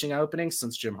 head coaching openings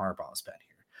since Jim Harbaugh has been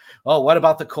here. Oh, what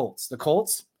about the Colts? The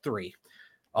Colts, 3.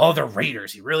 Oh, the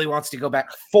Raiders. He really wants to go back.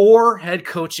 4 head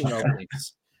coaching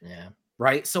openings. Yeah.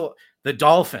 Right? So the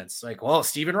Dolphins, like, well,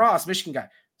 Stephen Ross, Michigan guy.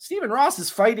 Stephen Ross is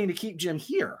fighting to keep Jim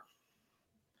here.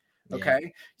 Okay? Yeah.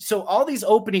 So all these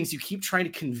openings you keep trying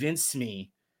to convince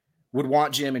me would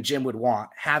want Jim and Jim would want,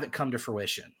 have it come to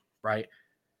fruition, right?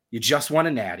 You just won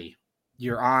a natty.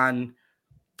 You're on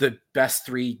the best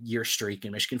 3-year streak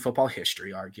in Michigan football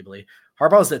history, arguably.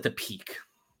 Harbaugh's at the peak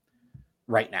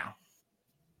right now.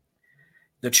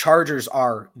 The Chargers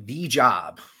are the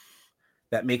job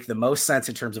that make the most sense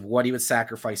in terms of what he would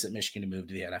sacrifice at Michigan to move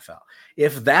to the NFL.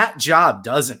 If that job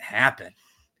doesn't happen,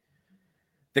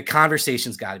 the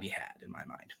conversation's got to be had in my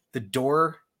mind. The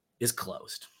door is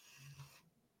closed.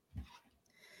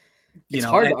 It's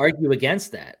hard to argue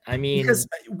against that. I mean, because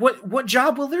what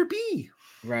job will there be?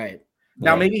 Right.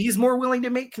 Now, maybe he's more willing to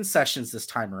make concessions this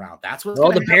time around. That's what's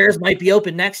the Bears might be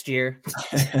open next year.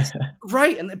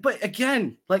 Right. But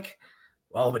again, like,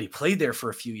 well, but he played there for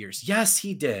a few years. Yes,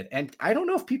 he did. And I don't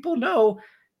know if people know,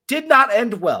 did not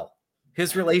end well,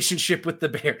 his relationship with the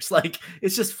Bears. Like,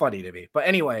 it's just funny to me. But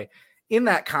anyway, in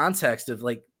that context of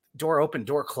like door open,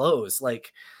 door closed,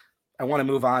 like, I want to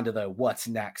move on to the what's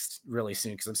next really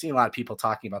soon, because I'm seeing a lot of people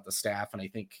talking about the staff, and I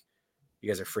think you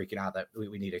guys are freaking out that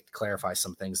we need to clarify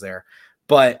some things there.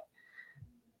 But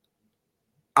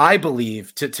I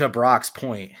believe, to Brock's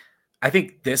point, I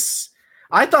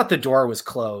thought the door was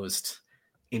closed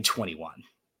in 21,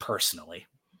 personally.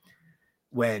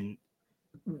 When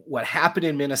what happened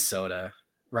in Minnesota,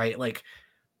 right? Like,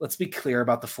 let's be clear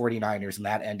about the 49ers and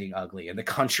that ending ugly, and the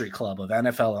country club of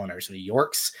NFL owners, New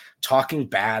York's talking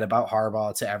bad about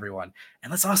Harbaugh to everyone. And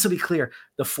let's also be clear,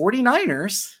 the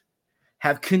 49ers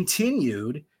have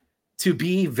continued to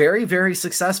be very, very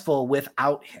successful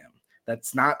without him.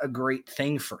 That's not a great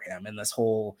thing for him in this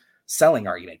whole selling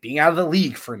argument, being out of the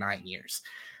league for 9 years.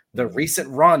 The recent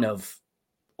run of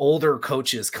older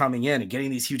coaches coming in and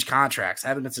getting these huge contracts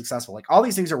haven't been successful. Like, all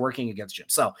these things are working against Jim.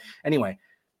 So anyway,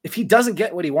 if he doesn't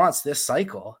get what he wants this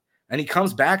cycle and he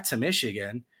comes back to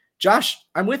Michigan, Josh,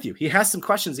 I'm with you. He has some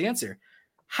questions to answer.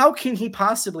 How can he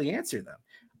possibly answer them?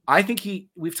 I think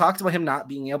we've talked about him not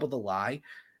being able to lie.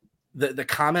 The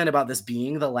comment about this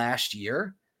being the last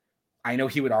year, I know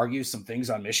he would argue some things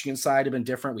on Michigan's side have been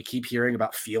different. We keep hearing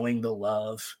about feeling the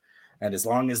love and as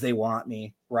long as they want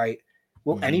me, right?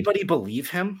 Will anybody believe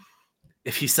him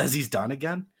if he says he's done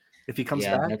again? If he comes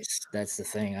back? That's the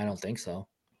thing. I don't think so.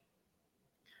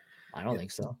 I don't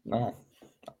think so. No.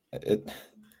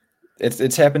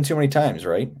 It's happened too many times,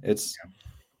 right? It's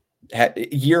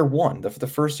year one, the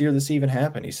first year this even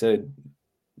happened. He said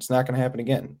it's not going to happen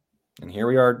again. And here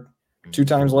we are 2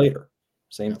 times later.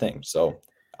 Same thing. So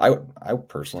I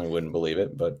personally wouldn't believe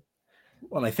it, but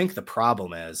well, I think the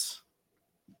problem is,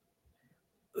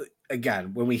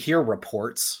 again, when we hear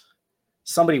reports,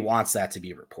 somebody wants that to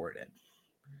be reported,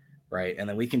 right? And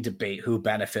then we can debate who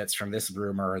benefits from this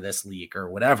rumor or this leak or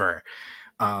whatever.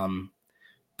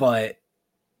 But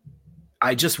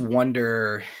I just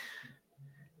wonder,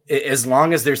 as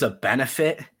long as there's a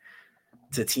benefit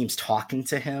to teams talking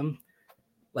to him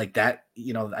like that,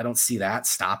 I don't see that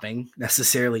stopping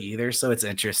necessarily either. So it's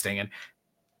interesting. And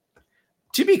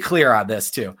to be clear on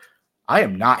this too, I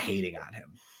am not hating on him.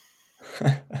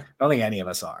 I don't think any of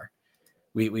us are.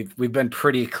 We've been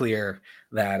pretty clear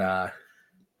that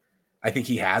I think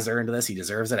he has earned this. He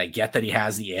deserves it. I get that he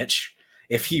has the itch.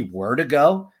 If he were to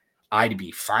go, I'd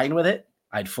be fine with it.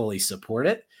 I'd fully support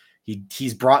it.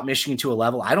 He's brought Michigan to a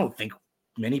level I don't think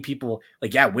many people,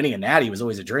 winning a natty was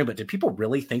always a dream, but did people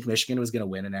really think Michigan was going to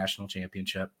win a national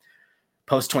championship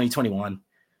post 2021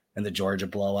 and the Georgia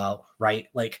blowout, right?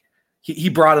 Like, he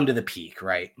brought him to the peak,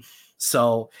 right?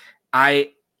 So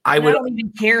I don't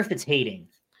even care if it's hating.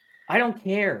 I don't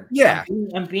care. Yeah.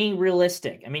 I'm being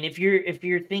realistic. I mean, if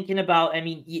you're thinking about,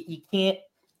 you can't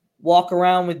walk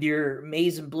around with your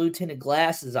Maize Blue tinted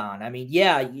glasses on. I mean,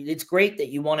 yeah, it's great that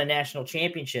you won a national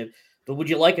championship, but would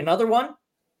you like another one?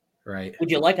 Right. Would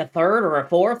you like a third or a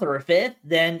fourth or a fifth?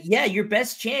 Then yeah, your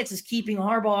best chance is keeping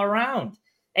Harbaugh around.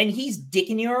 And he's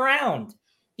dicking you around.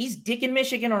 He's dicking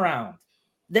Michigan around.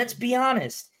 Let's be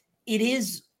honest. It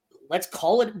is, let's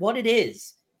call it what it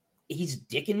is. He's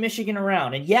dicking Michigan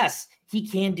around. And yes, he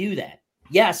can do that.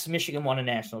 Yes, Michigan won a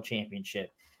national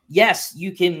championship. Yes,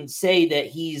 you can say that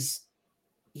he is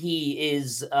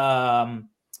he's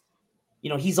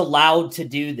allowed to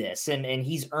do this and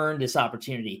he's earned this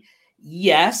opportunity.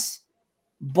 Yes,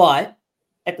 but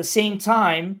at the same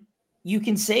time, you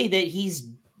can say that he's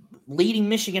leading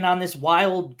Michigan on this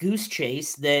wild goose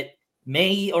chase that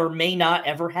may or may not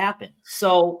ever happen.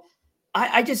 So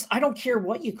I don't care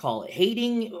what you call it,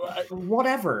 hating,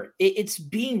 whatever. It's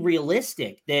being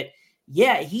realistic that,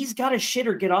 yeah, he's got to shit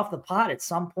or get off the pot at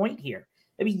some point here.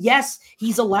 I mean, yes,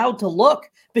 he's allowed to look,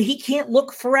 but he can't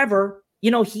look forever.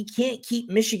 He can't keep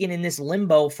Michigan in this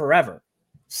limbo forever.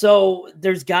 So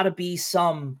there's got to be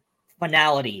some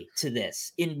finality to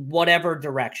this in whatever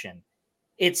direction.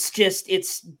 You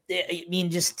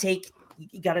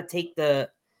got to take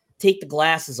the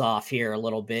glasses off here a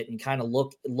little bit and kind of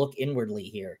look inwardly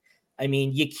here. I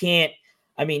mean, you can't,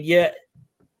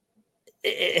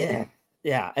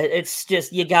 it's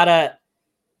just, you gotta,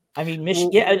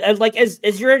 Michigan, like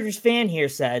as your Rangers fan here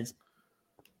says,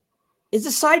 is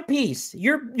a side piece.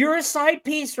 You're a side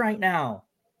piece right now.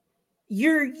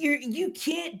 You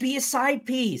can't be a side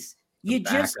piece. You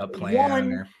just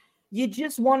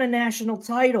won a national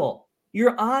title.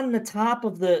 You're on the top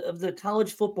of the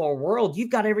college football world. You've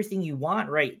got everything you want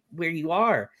right where you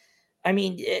are. I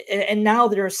mean, and now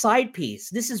they're a side piece.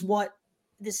 This is what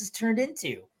this has turned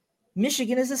into.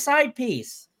 Michigan is a side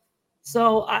piece.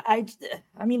 So I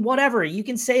mean, whatever. You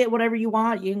can say it whatever you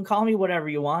want. You can call me whatever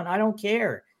you want. I don't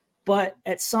care. But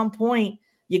at some point,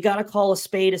 you got to call a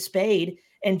spade.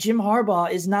 And Jim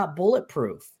Harbaugh is not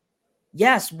bulletproof.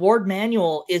 Yes, Ward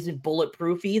Manuel isn't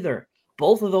bulletproof either.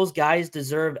 Both of those guys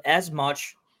deserve as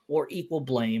much or equal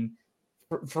blame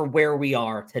for where we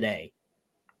are today.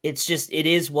 It's just, it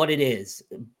is what it is.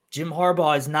 Jim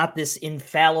Harbaugh is not this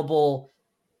infallible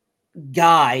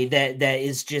guy that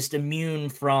is just immune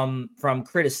from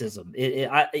criticism.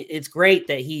 It's great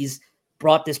that he's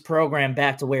brought this program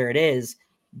back to where it is,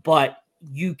 but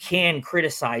you can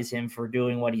criticize him for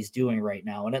doing what he's doing right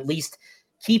now and at least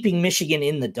keeping Michigan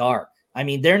in the dark. I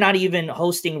mean, they're not even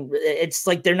hosting. It's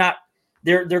like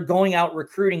they're going out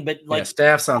recruiting, but like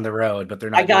staff's on the road, but they're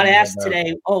not. I got asked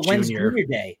today, when's junior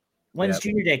day? When's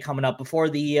junior day coming up before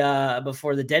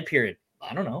the dead period?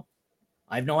 I don't know.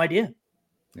 I have no idea.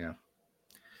 Yeah.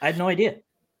 I have no idea.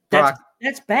 That's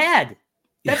bad.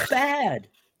 That's bad.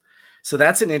 So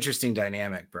that's an interesting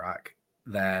dynamic, Brock,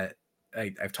 that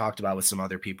I've talked about with some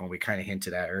other people, and we kind of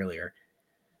hinted at earlier.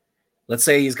 Let's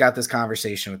say he's got this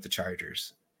conversation with the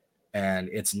Chargers and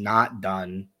it's not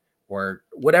done, or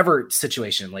whatever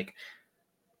situation. Like,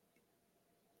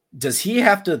 does he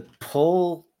have to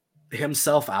pull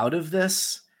himself out of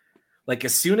this? Like,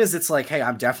 as soon as it's like, hey,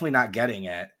 I'm definitely not getting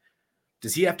it,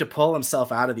 does he have to pull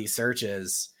himself out of these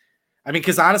searches? I mean,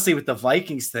 because honestly, with the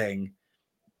Vikings thing,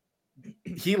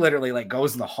 he literally like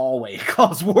goes in the hallway,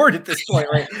 calls Ward at this point,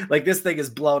 right? Like, this thing is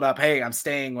blown up. Hey, I'm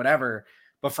staying, whatever.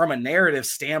 But from a narrative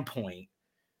standpoint,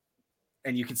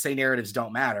 and you can say narratives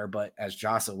don't matter, but as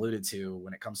Joss alluded to,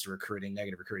 when it comes to recruiting,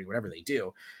 negative recruiting, whatever they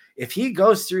do, if he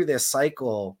goes through this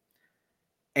cycle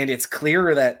and it's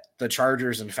clear that the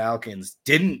Chargers and Falcons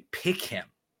didn't pick him,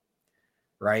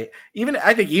 right?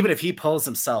 I think even if he pulls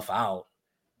himself out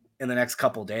in the next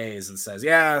couple days and says,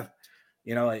 yeah,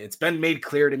 it's been made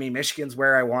clear to me, Michigan's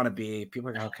where I want to be, people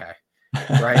are okay.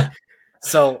 Right.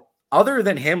 So other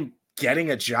than him getting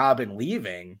a job and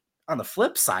leaving, on the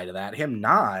flip side of that, him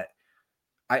not,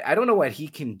 I don't know what he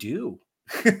can do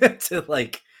to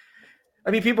like,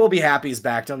 I mean, people will be happy he's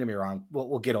back. Don't get me wrong.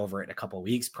 We'll get over it in a couple of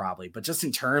weeks probably, but just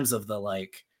in terms of the,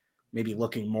 like, maybe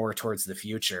looking more towards the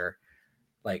future,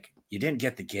 like, you didn't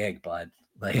get the gig, bud.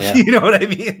 Like, You know what I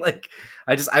mean? Like,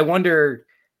 I wonder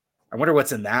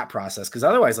what's in that process. Cause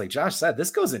otherwise, like Josh said,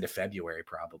 this goes into February,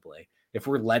 probably, if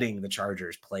we're letting the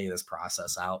Chargers play this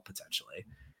process out potentially.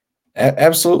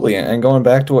 Absolutely. And going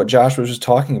back to what Josh was just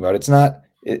talking about, it's not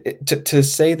to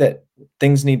say that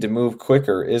things need to move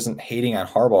quicker isn't hating on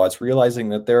Harbaugh. It's realizing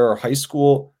that there are high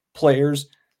school players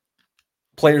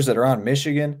that are on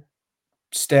Michigan,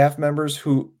 staff members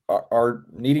who are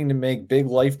needing to make big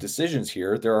life decisions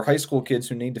here. There are high school kids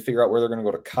who need to figure out where they're going to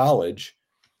go to college.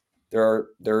 There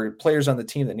are players on the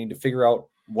team that need to figure out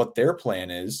what their plan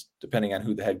is, depending on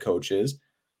who the head coach is.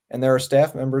 And there are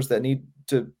staff members that need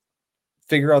to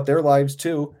figure out their lives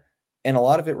too. And a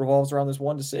lot of it revolves around this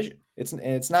one decision.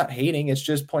 It's not hating. It's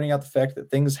just pointing out the fact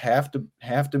that things have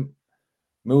to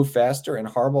move faster. And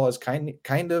Harbaugh is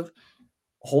kind of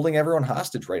holding everyone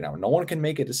hostage right now. No one can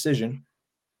make a decision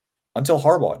until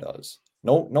Harbaugh does.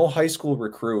 No high school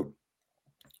recruit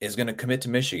is going to commit to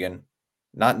Michigan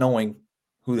not knowing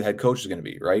who the head coach is going to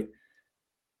be, right?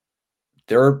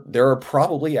 There are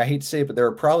probably, I hate to say it, but there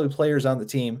are probably players on the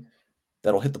team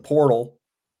that'll hit the portal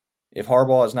if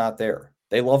Harbaugh is not there.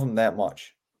 They love him that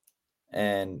much.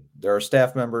 And there are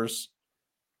staff members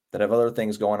that have other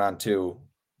things going on too,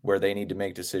 where they need to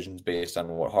make decisions based on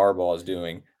what Harbaugh is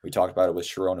doing. We talked about it with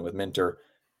Sharon and with Minter.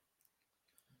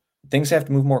 Things have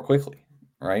to move more quickly,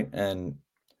 right? And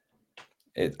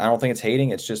I don't think it's hating.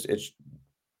 It's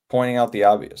pointing out the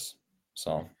obvious.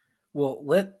 So, well,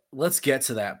 let's get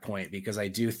to that point, because I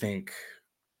do think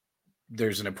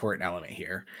there's an important element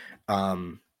here.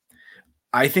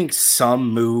 I think some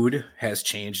mood has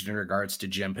changed in regards to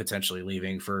Jim potentially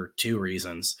leaving for two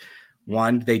reasons.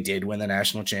 One, they did win the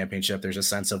national championship. There's a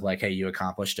sense of like, hey, you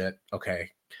accomplished it. Okay.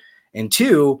 And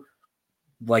two,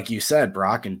 like you said,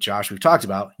 Brock and Josh, we've talked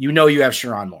about, you have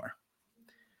Sharon Moore.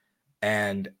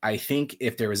 And I think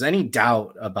if there was any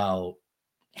doubt about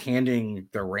handing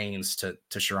the reins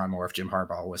to Sharon Moore if Jim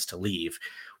Harbaugh was to leave,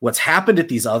 what's happened at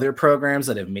these other programs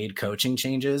that have made coaching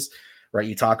changes, right?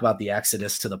 You talk about the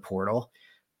exodus to the portal.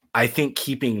 I think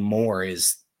keeping Moore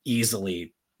is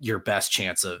easily your best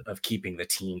chance of keeping the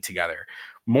team together.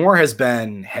 Moore has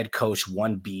been head coach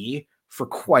 1B for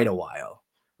quite a while,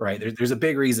 right? There's a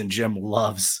big reason Jim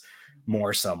loves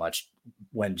Moore so much.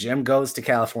 When Jim goes to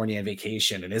California on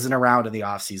vacation and isn't around in the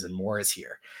offseason, Moore is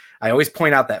here. I always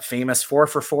point out that famous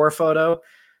 4-for-4 photo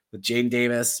with Jaden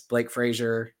Davis, Blake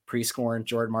Frazier, Prescorn,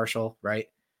 Jordan Marshall, right?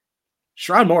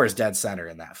 Sherrone Moore is dead center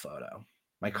in that photo.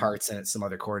 Mike Hart's in it, some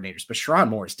other coordinators, but Sherrone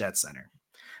Moore is dead center.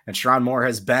 And Sherrone Moore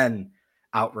has been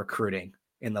out recruiting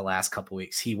in the last couple of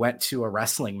weeks. He went to a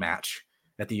wrestling match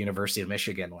at the University of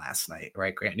Michigan last night,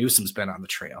 right? Grant Newsom's been on the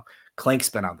trail. Clank's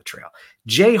been on the trail.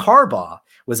 Jay Harbaugh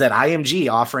was at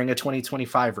IMG offering a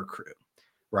 2025 recruit,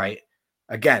 right?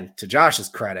 Again, to Josh's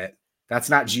credit, that's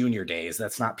not junior days.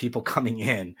 That's not people coming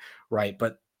in, right?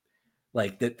 But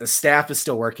like the staff is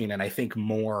still working, and I think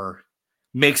Moore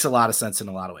makes a lot of sense in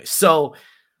a lot of ways. So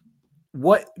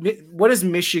what is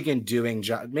Michigan doing?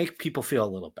 Make people feel a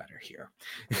little better here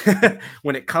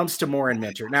when it comes to Moore and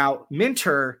Minter. Now,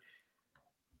 Minter's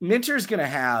going to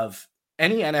have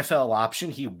any NFL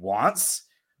option he wants,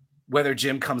 whether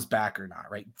Jim comes back or not,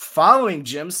 right? Following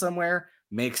Jim somewhere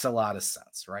makes a lot of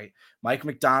sense, right? Mike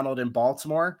McDonald in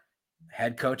Baltimore,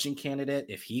 head coaching candidate.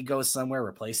 If he goes somewhere,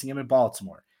 replacing him in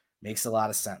Baltimore makes a lot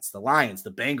of sense. The Lions,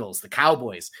 the Bengals, the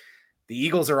Cowboys, the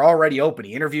Eagles are already open.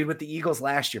 He interviewed with the Eagles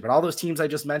last year, but all those teams I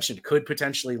just mentioned could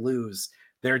potentially lose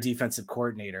their defensive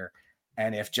coordinator.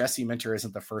 And if Jesse Minter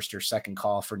isn't the first or second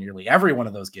call for nearly every one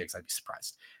of those gigs, I'd be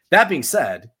surprised. That being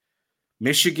said,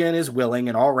 Michigan is willing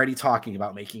and already talking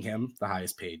about making him the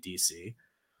highest paid DC.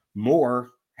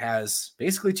 Moore has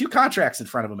basically 2 contracts in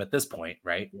front of him at this point,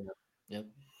 right?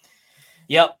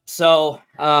 Yep. So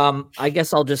I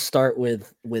guess I'll just start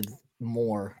with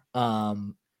Moore.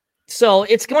 So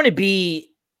it's going to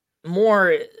be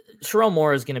Moore. Sherrone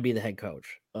Moore is going to be the head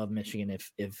coach of Michigan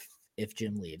if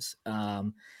Jim leaves.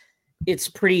 It's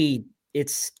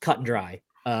cut and dry.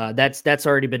 That's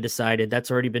already been decided.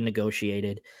 That's already been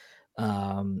negotiated.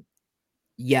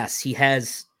 Yes, he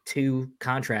has 2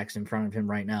 contracts in front of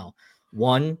him right now.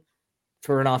 One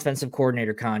for an offensive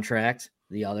coordinator contract,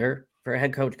 the other for a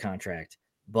head coach contract.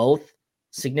 Both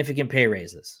significant pay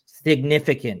raises. I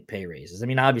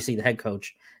mean, obviously the head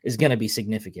coach is going to be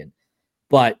significant,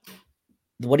 but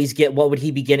what would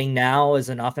he be getting now as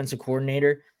an offensive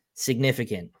coordinator?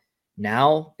 Significant.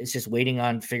 Now it's just waiting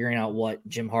on figuring out what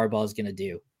Jim Harbaugh is going to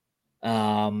do.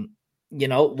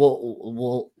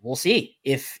 We'll see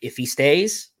if he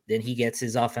stays, then he gets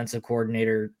his offensive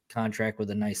coordinator contract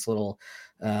with a nice little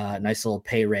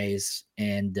pay raise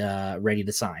and ready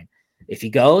to sign. If he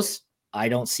goes, I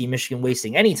don't see Michigan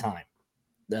wasting any time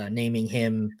naming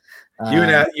him. You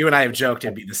and I have joked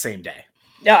it'd be the same day.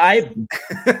 Yeah, I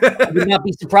would not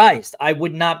be surprised. I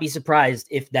would not be surprised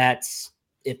if that's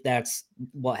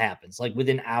what happens. Like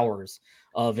within hours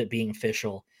of it being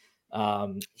official,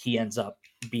 he ends up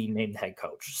being named head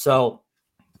coach. So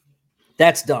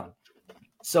that's done.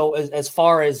 So as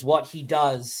far as what he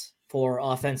does for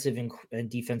offensive and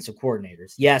defensive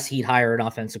coordinators, yes, he'd hire an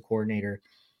offensive coordinator.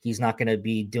 He's not going to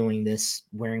be doing this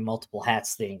wearing multiple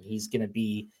hats thing. He's going to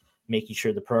be making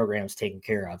sure the program's taken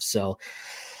care of. So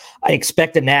I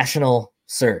expect a national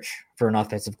search for an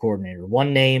offensive coordinator.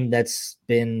 One name that's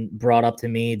been brought up to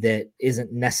me that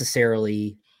isn't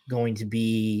necessarily going to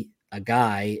be a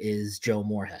guy is Joe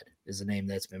Moorhead, is a name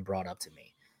that's been brought up to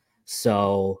me.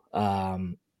 So,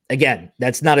 again,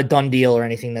 that's not a done deal or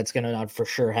anything that's going to not for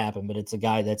sure happen, but it's a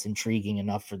guy that's intriguing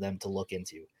enough for them to look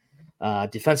into.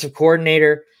 Defensive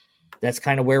coordinator, that's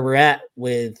kind of where we're at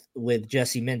with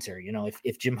Jesse Minter. You know,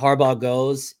 if Jim Harbaugh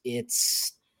goes,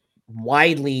 it's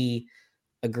widely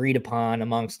agreed upon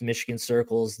amongst Michigan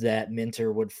circles that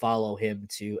Minter would follow him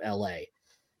to LA.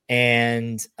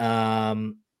 And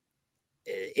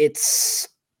it's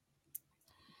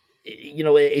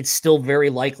still very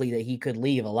likely that he could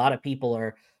leave. A lot of people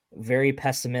are very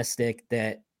pessimistic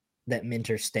that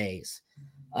Minter stays.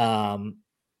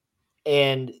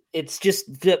 And it's just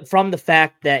from the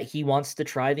fact that he wants to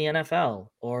try the NFL,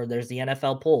 or there's the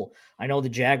NFL pull. I know the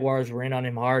Jaguars were in on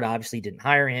him hard, obviously didn't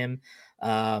hire him.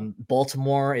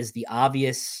 Baltimore is the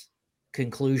obvious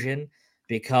conclusion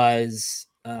because,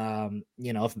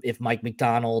 if Mike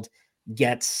McDonald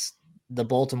gets the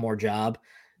Baltimore job,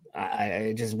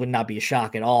 it just would not be a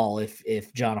shock at all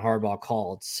if John Harbaugh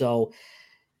called. So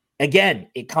again,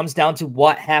 it comes down to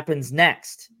what happens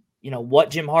next,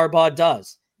 what Jim Harbaugh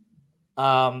does.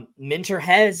 Minter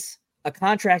has a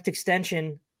contract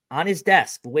extension on his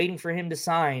desk waiting for him to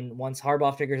sign once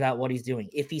Harbaugh figures out what he's doing.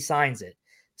 If he signs it,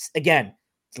 again,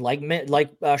 like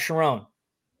Sherrone,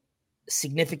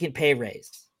 significant pay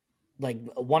raise, like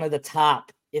one of the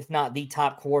top, if not the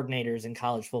top coordinators in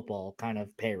college football kind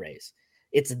of pay raise.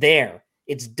 It's there.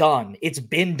 It's done. It's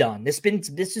been done. This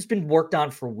has been worked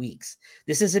on for weeks.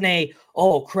 This isn't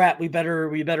oh crap, we better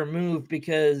move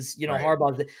because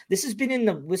Harbaugh. This has been in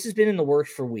the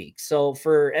works for weeks. So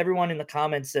for everyone in the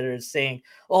comments that are saying,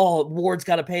 "Oh, Ward's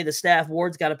got to pay the staff.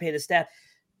 Ward's got to pay the staff,"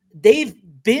 they've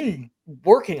been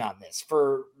working on this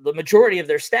for the majority of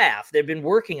their staff. They've been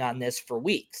working on this for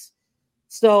weeks.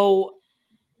 So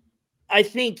I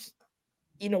think,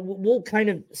 we'll kind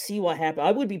of see what happens.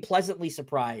 I would be pleasantly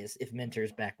surprised if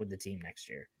Minter's back with the team next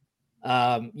year.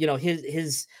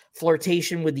 His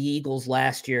flirtation with the Eagles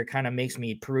last year kind of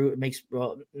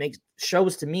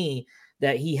shows to me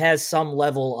that he has some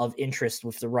level of interest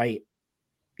with the right,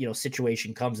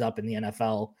 situation comes up in the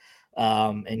NFL.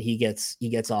 And he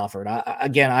gets offered.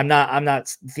 I'm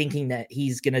not thinking that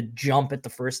he's going to jump at the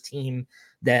first team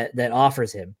that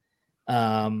offers him.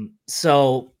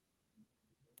 So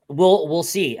we'll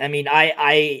see. I mean,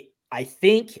 I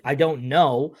think, I don't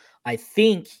know. I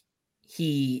think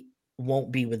he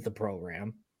won't be with the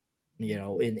program,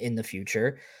 in the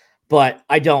future, but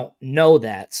I don't know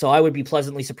that. So I would be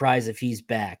pleasantly surprised if he's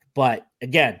back. But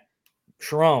again,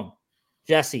 Sharon,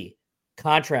 Jesse,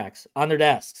 contracts on their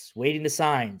desks, waiting to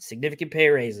sign, significant pay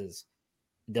raises,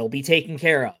 they'll be taken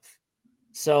care of.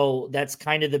 So that's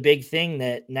kind of the big thing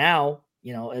that now,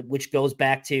 which goes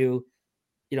back to,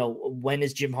 when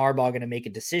is Jim Harbaugh going to make a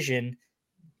decision?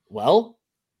 Well,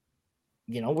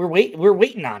 we're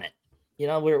waiting on it.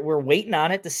 We're waiting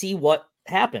on it to see what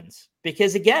happens.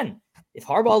 Because again, if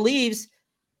Harbaugh leaves,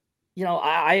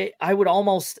 I would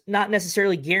almost not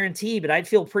necessarily guarantee, but I'd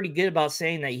feel pretty good about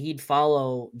saying that he'd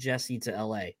follow Jesse to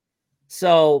LA.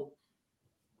 So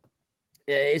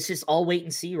it's just all wait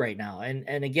and see right now.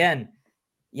 And again,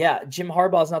 yeah, Jim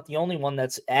Harbaugh is not the only one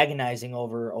that's agonizing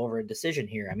over a decision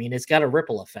here. I mean, it's got a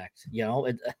ripple effect.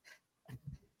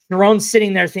 Sharon's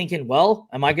sitting there thinking, well,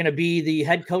 am I going to be the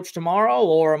head coach tomorrow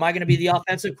or am I going to be the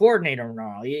offensive coordinator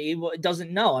tomorrow? He doesn't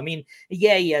know. I mean,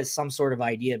 yeah, he has some sort of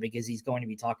idea because he's going to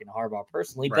be talking to Harbaugh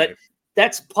personally, but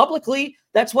that's publicly,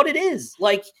 that's what it is.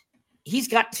 Like, he's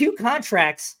got 2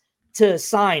 contracts to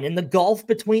sign, and the gulf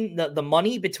between the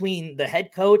money between the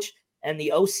head coach and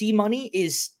the OC money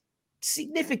is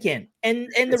significant. And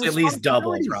the at least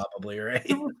double probably, right?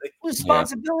 The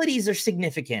responsibilities are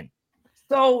significant.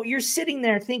 So you're sitting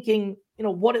there thinking,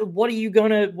 what are you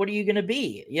gonna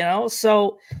be?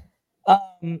 So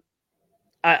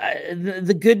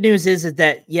the good news is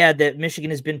that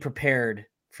Michigan has been prepared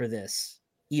for this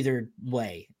either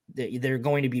way. They're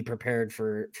going to be prepared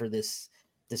for this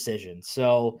decision.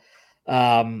 So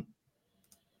I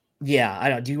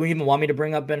don't. Do you even want me to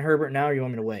bring up Ben Herbert now, or you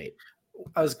want me to wait?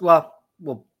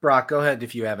 Well, Brock, go ahead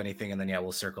if you have anything, and then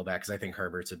we'll circle back because I think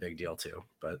Herbert's a big deal too.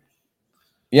 But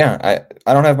yeah,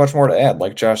 I don't have much more to add.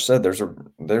 Like Josh said, there's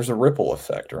a ripple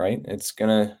effect, right? It's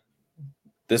gonna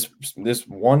this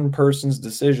one person's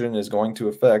decision is going to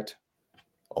affect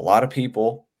a lot of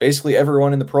people, basically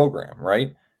everyone in the program,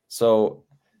 right? So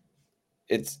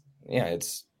it's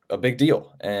a big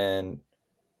deal, and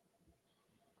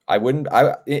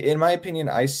in my opinion,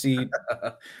 I see.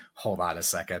 Hold on a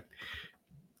second,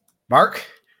 Mark.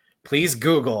 Please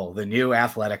Google the new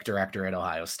athletic director at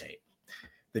Ohio State.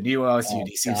 The new OSU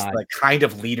DC, the kind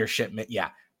of leadership. Yeah,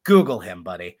 Google him,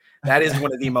 buddy. That is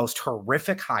one of the most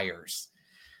horrific hires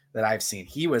that I've seen.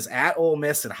 He was at Ole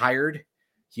Miss and hired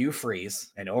Hugh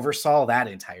Freeze and oversaw that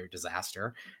entire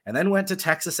disaster, and then went to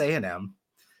Texas A&M.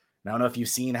 I don't know if you've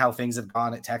seen how things have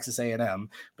gone at Texas A&M,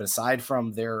 but aside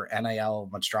from their NIL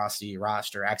monstrosity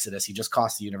roster exodus, he just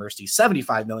cost the university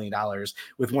 $75 million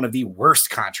with one of the worst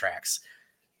contracts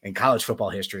in college football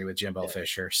history with Jimbo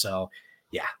Fisher. So,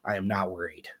 yeah, I am not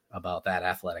worried about that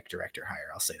athletic director hire.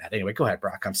 I'll say that. Anyway, go ahead,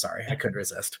 Brock. I'm sorry. I couldn't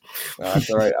resist. No,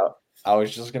 that's all right. I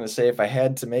was just going to say, if I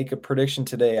had to make a prediction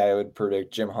today, I would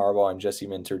predict Jim Harbaugh and Jesse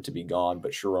Minter to be gone,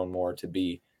 but Sharon Moore to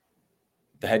be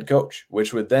the head coach,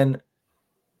 which would then,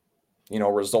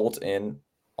 result in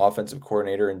offensive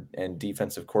coordinator and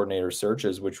defensive coordinator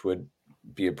searches, which would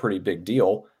be a pretty big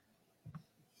deal.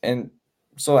 And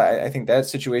so I think that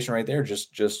situation right there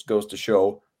just goes to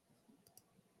show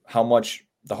how much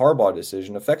the Harbaugh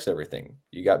decision affects everything.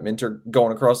 You got Minter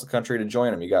going across the country to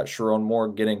join him. You got Sharon Moore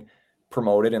getting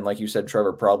promoted. And like you said,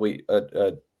 Trevor, probably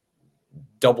a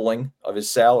doubling of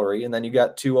his salary. And then you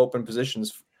got 2 open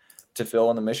positions to fill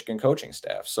on the Michigan coaching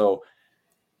staff. So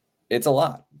it's a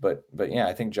lot, but yeah,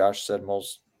 I think Josh said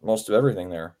most of everything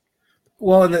there.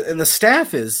 Well, and the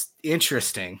staff is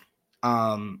interesting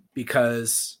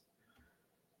because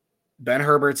Ben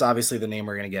Herbert's obviously the name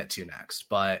we're going to get to next,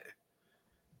 but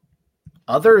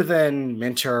other than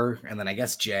Minter and then I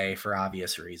guess Jay for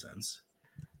obvious reasons,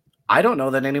 I don't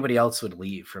know that anybody else would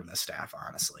leave from the staff,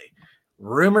 honestly.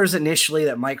 rumors initially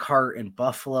that Mike Hart in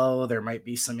Buffalo, there might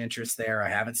be some interest there. I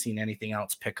haven't seen anything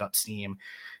else pick up steam.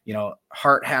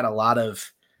 Hart had a lot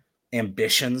of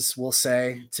ambitions, we'll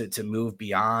say, to move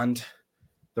beyond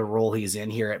the role he's in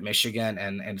here at Michigan,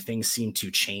 and things seem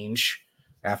to change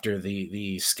after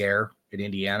the scare at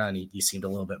Indiana, and he seemed a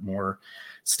little bit more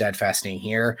steadfast in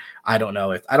here. I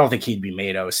don't think he'd be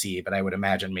made OC, but I would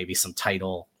imagine maybe some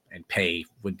title and pay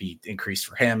would be increased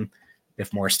for him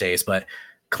if Moore stays. But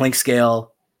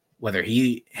Clinkscale, whether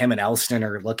him and Elston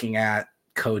are looking at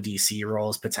co-DC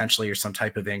roles potentially or some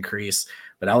type of increase,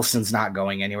 but Elston's not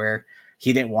going anywhere.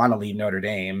 He didn't want to leave Notre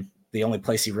Dame. The only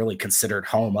place he really considered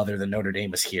home other than Notre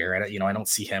Dame was here. I don't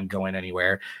see him going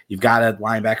anywhere. You've got a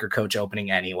linebacker coach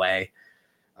opening anyway.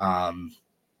 And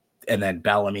then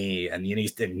Bellamy and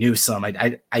Newsome.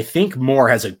 I think Moore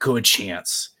has a good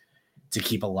chance to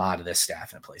keep a lot of this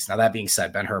staff in place. Now, that being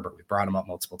said, Ben Herbert, we brought him up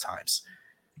multiple times.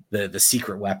 The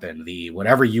secret weapon, the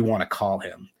whatever you want to call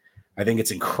him. I think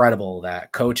it's incredible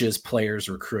that coaches, players,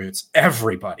 recruits,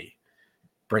 everybody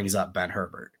brings up Ben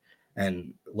Herbert.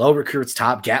 And low recruits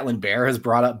top, Gatlin Bear has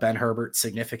brought up Ben Herbert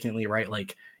significantly, right?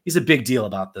 Like, he's a big deal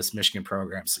about this Michigan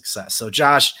program's success. So,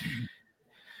 Josh,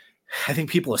 I think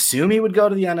people assume he would go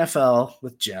to the NFL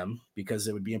with Jim because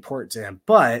it would be important to him.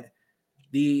 But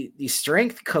the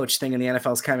strength coach thing in the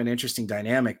NFL is kind of an interesting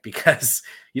dynamic because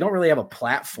you don't really have a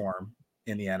platform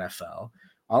in the NFL.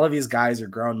 All of these guys are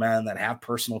grown men that have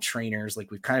personal trainers.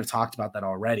 Like, we've kind of talked about that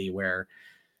already, where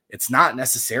it's not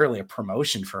necessarily a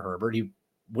promotion for Herbert. He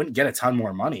wouldn't get a ton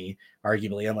more money,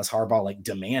 arguably, unless Harbaugh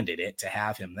demanded it to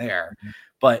have him there. Mm-hmm.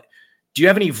 But do you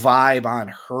have any vibe on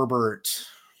Herbert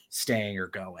staying or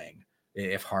going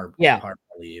if Harbaugh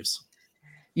leaves?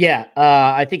 Yeah,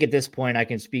 I think at this point I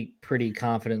can speak pretty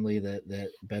confidently that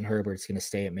Ben Herbert's going to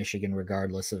stay at Michigan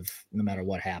regardless of no matter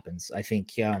what happens. I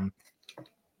think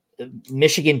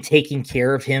Michigan taking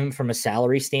care of him from a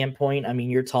salary standpoint, I mean,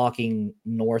 you're talking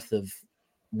north of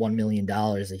 $1 million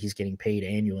that he's getting paid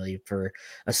annually for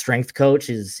a strength coach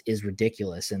is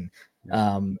ridiculous. And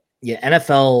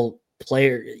NFL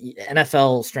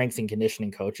strength and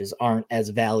conditioning coaches aren't as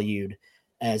valued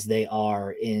as they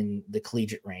are in the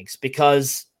collegiate ranks,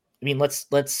 because I mean, let's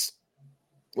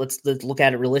look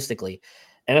at it realistically.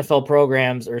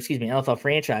 NFL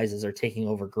franchises are taking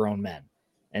over grown men,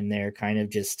 and they're kind of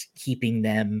just keeping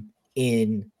them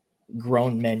in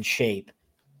grown men shape.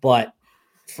 But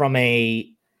from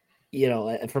a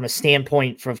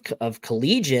standpoint of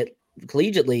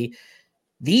collegiately,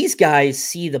 these guys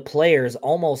see the players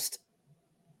almost.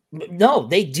 No,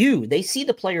 they do. They see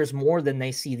the players more than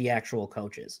they see the actual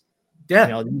coaches.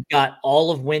 Yeah. You've got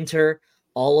all of winter,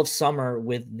 all of summer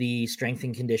with the strength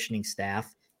and conditioning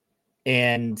staff.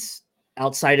 And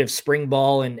outside of spring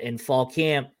ball and fall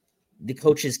camp, the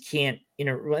coaches can't they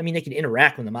can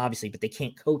interact with them, obviously, but they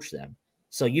can't coach them.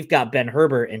 So you've got Ben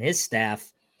Herbert and his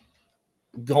staff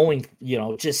going,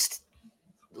 just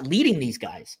leading these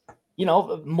guys.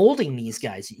 Molding these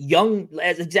guys, young,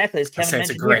 exactly as Kevin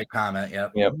mentioned. It's a great comment.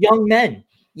 Yep. Young men.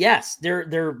 Yes,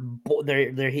 they're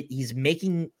he's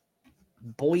making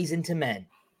boys into men,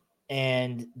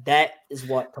 and that is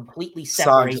what completely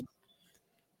separates.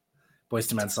 Boys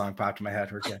to Men song popped in my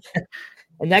head.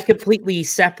 And that completely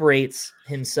separates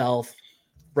himself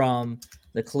from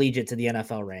the collegiate to the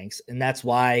NFL ranks, and that's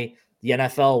why the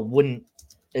NFL wouldn't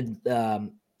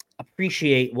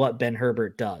appreciate what Ben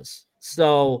Herbert does.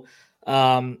 So.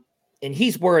 And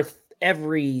he's worth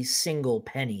every single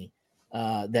penny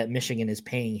that Michigan is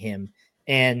paying him.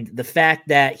 And the fact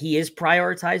that he is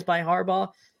prioritized by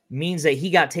Harbaugh means that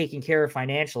he got taken care of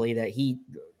financially, that he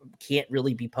can't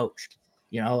really be poached.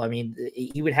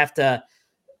 He would have to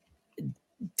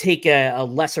take a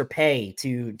lesser pay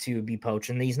to be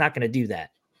poached, and he's not going to do that.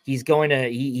 He's got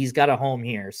a home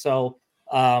here. So,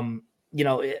 to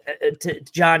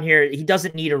John here, he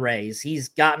doesn't need a raise. He's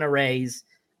gotten a raise.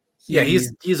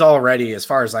 He's already, as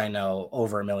far as I know,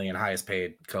 over $1 million highest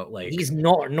paid coach. He's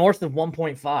north of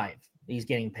 1.5. He's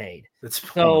getting paid.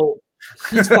 So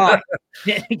he's fine,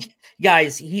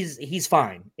 guys. He's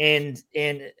fine. And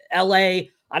LA,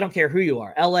 I don't care who you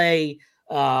are, LA,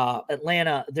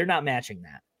 Atlanta, they're not matching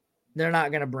that. They're not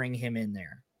going to bring him in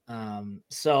there.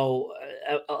 So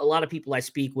a lot of people I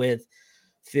speak with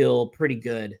feel pretty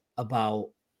good about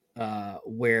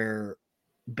where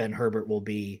Ben Herbert will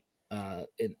be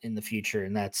in the future,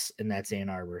 and that's Ann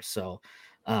Arbor. So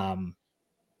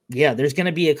there's going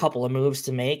to be a couple of moves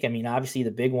to make. I mean, obviously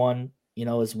the big one,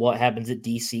 is what happens at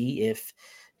DC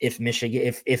if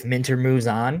Michigan, if Minter moves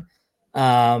on.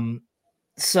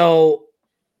 So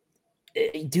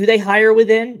do they hire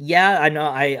within? Yeah, I know.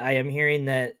 I am hearing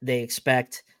that they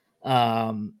expect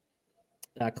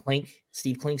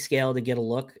Steve Klink scale to get a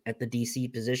look at the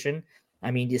DC position.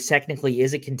 I mean, this technically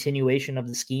is a continuation of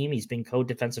the scheme. He's been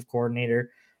co-defensive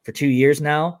coordinator for 2 years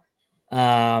now.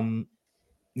 Obviously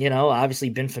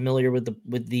been familiar with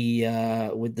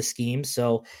the scheme.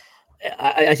 So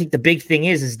I think the big thing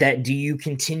is that do you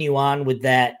continue on with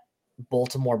that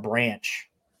Baltimore branch?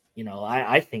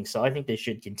 I think so. I think they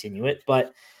should continue it,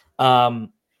 but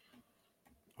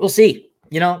we'll see.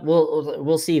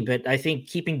 We'll see. But I think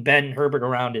keeping Ben Herbert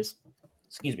around is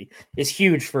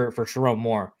huge for Sharon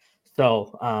Moore.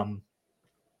 So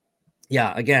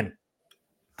again,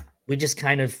 we just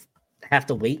kind of have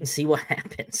to wait and see what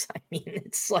happens. I mean,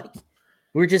 it's like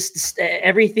we're just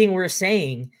everything we're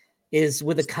saying is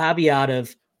with a caveat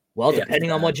of,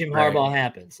 depending on what Jim Harbaugh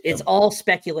happens. It's all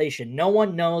speculation. No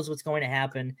one knows what's going to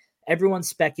happen. Everyone's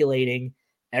speculating.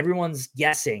 Everyone's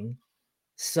guessing.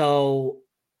 So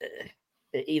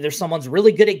either someone's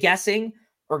really good at guessing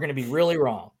or going to be really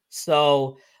wrong.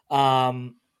 So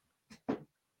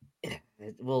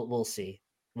we'll see.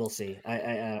 We'll see.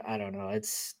 I don't know.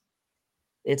 It's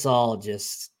all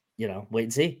just, wait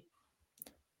and see.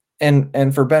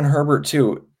 And for Ben Herbert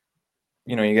too,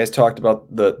 you guys talked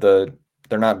about the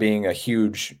there not being a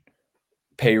huge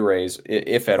pay raise,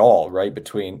 if at all, right,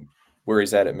 between where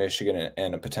he's at Michigan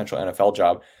and a potential NFL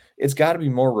job. It's got to be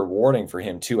more rewarding for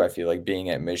him too, I feel like, being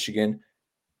at Michigan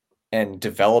and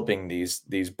developing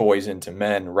these boys into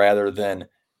men rather than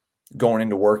going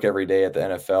into work every day at the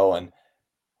NFL and,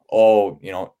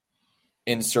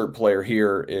 insert player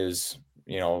here is,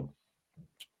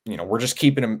 we're just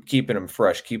keeping him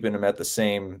fresh, keeping him at the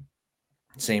same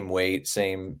weight,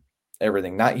 same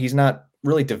everything. He's not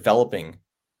really developing,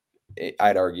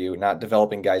 I'd argue, not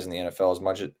developing guys in the NFL as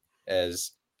much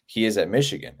as he is at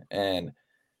Michigan. And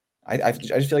I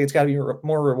just feel like it's got to be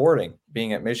more rewarding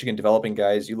being at Michigan, developing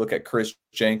guys. You look at Chris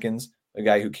Jenkins, a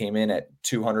guy who came in at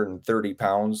 230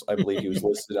 pounds. I believe he was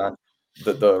listed on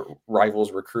the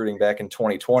Rivals recruiting back in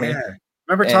 2020. Yeah.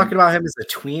 Remember talking about him as a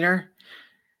tweener?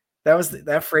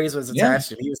 That phrase was attached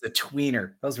to him. He was a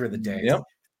tweener. Those were the days. Yep.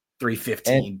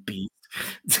 315 beat.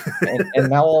 and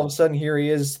now all of a sudden here he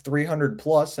is 300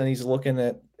 plus, and he's looking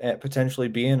at potentially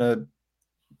being a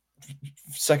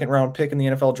second round pick in the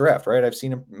NFL draft, right? I've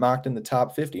seen him mocked in the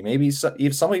top 50. Maybe some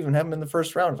even have him in the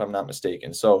first round, if I'm not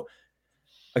mistaken. So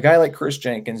a guy like Chris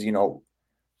Jenkins,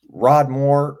 Rod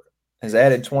Moore has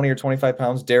added 20 or 25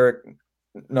 pounds. Derek,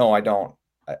 no, I don't.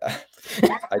 I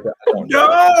don't.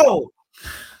 No!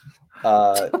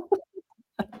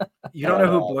 You don't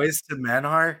know who Boys to Men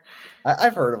are?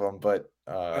 I've heard of them, but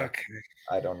okay.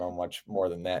 I don't know much more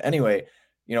than that. Anyway,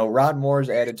 Rod Moore's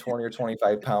added 20 or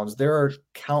 25 pounds. There are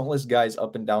countless guys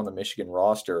up and down the Michigan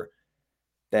roster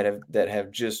that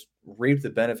have just reaped the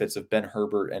benefits of Ben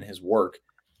Herbert and his work.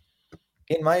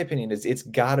 In my opinion, it's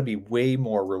got to be way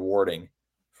more rewarding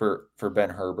for Ben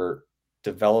Herbert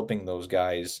developing those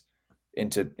guys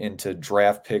into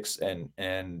draft picks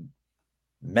and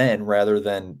men rather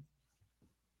than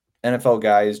NFL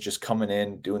guys just coming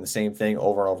in, doing the same thing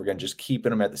over and over again, just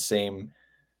keeping them at the same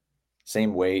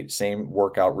weight, same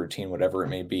workout routine, whatever it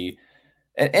may be.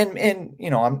 And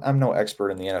I'm no expert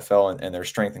in the NFL and their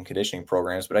strength and conditioning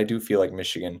programs, but I do feel like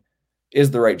Michigan is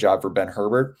the right job for Ben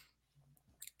Herbert.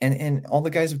 And all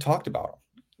the guys have talked about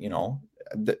him.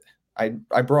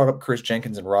 I brought up Chris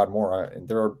Jenkins and Rod Moore, and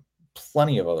there are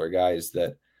plenty of other guys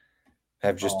that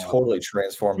have just totally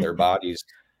transformed their bodies.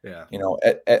 Yeah.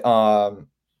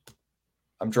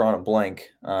 I'm drawing a blank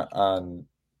on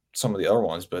some of the other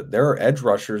ones, but there are edge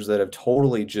rushers that have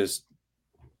totally just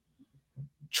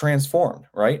transformed,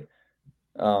 right?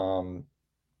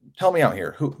 Help me out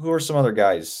here. Who are some other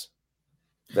guys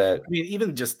that... I mean,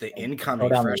 even just the incoming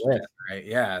freshmen, right?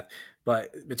 Yeah.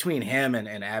 But between him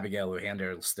and Abigail, who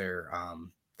handles their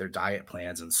diet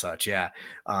plans and such,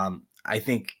 I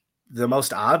think the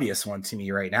most obvious one to me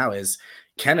right now is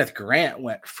Kenneth Grant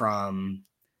went from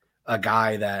a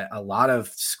guy that a lot of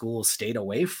schools stayed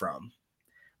away from,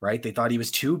 right? They thought he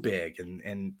was too big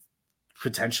and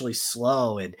potentially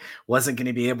slow and wasn't going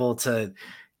to be able to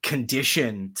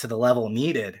condition to the level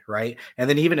needed, right? And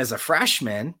then even as a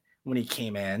freshman, when he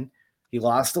came in, he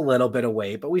lost a little bit of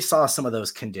weight, but we saw some of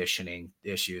those conditioning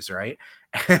issues, right?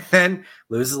 And then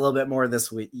loses a little bit more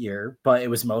this year, but it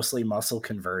was mostly muscle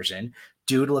conversion.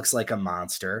 Dude looks like a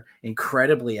monster,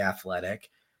 incredibly athletic,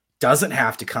 doesn't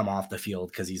have to come off the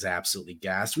field because he's absolutely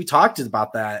gassed. We talked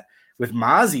about that with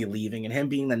Mozzie leaving and him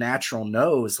being the natural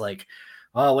nose, like,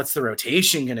 oh, what's the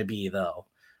rotation going to be though?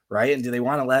 Right. And do they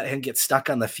want to let him get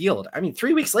stuck on the field? I mean,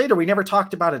 3 weeks later, we never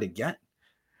talked about it again.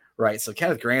 Right. So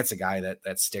Kenneth Grant's a guy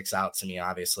that sticks out to me,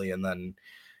 obviously. And then,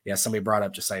 somebody brought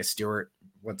up Josiah Stewart,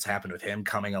 what's happened with him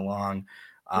coming along.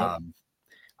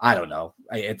 I don't know.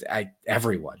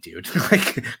 Everyone, dude,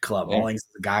 like Club Hollings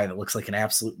is a guy that looks like an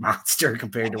absolute monster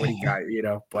compared to what he got,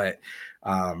 but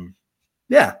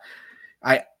yeah,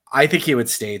 I think he would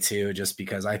stay too, just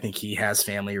because I think he has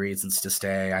family reasons to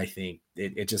stay. I think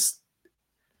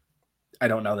I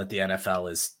don't know that the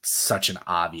NFL is such an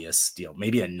obvious deal.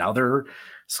 Maybe another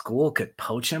school could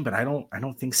poach him, but I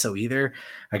don't think so either.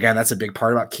 Again, that's a big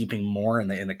part about keeping more in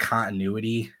the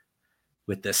continuity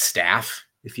with the staff,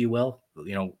 if you will,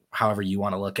 however you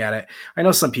want to look at it. I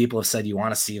know some people have said you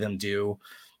want to see them do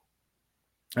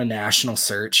a national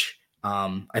search.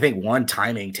 I think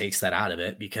timing takes that out of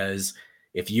it, because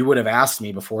if you would have asked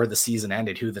me before the season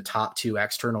ended who the top 2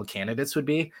 external candidates would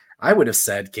be, I would have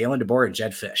said Kalen DeBoer and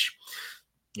Jed Fish.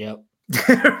 Yep.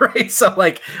 Right. So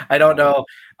I don't know.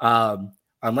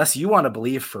 Unless you want to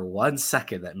believe for 1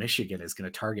 second that Michigan is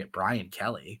going to target Brian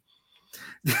Kelly.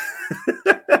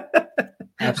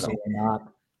 Absolutely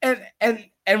not.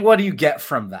 And what do you get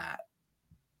from that?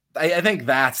 I think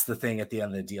that's the thing at the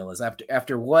end of the deal, is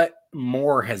after what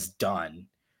Moore has done,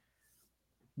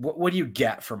 what do you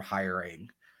get from hiring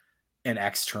an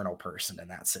external person in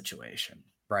that situation?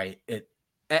 Right.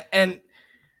 And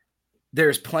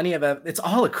there's plenty of it's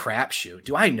all a crapshoot.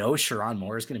 Do I know Sherrone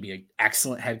Moore is going to be an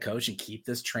excellent head coach and keep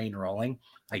this train rolling?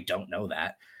 I don't know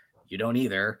that. You don't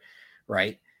either.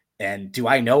 Right. And do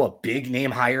I know a big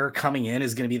name hire coming in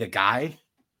is going to be the guy?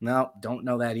 No, don't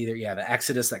know that either. Yeah, the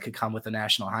exodus that could come with a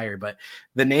national hire. But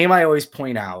the name I always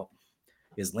point out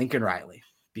is Lincoln Riley,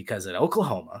 because at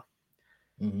Oklahoma,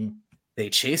 they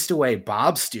chased away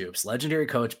Bob Stoops, legendary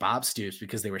coach Bob Stoops,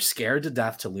 because they were scared to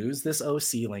death to lose this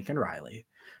OC, Lincoln Riley.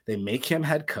 They make him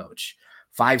head coach.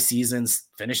 5 seasons,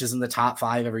 finishes in the top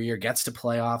 5 every year, gets to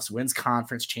playoffs, wins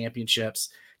conference championships,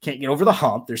 can't get over the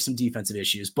hump. There's some defensive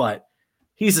issues, but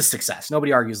he's a success.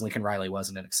 Nobody argues Lincoln Riley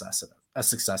wasn't a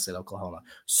success at Oklahoma.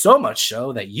 So much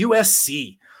so that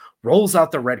USC rolls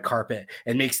out the red carpet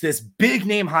and makes this big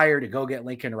name hire to go get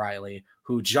Lincoln Riley,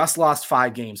 who just lost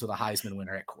 5 games with a Heisman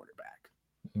winner at quarterback.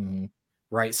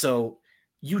 Right. So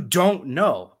you don't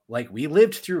know. We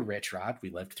lived through Rich Rod. We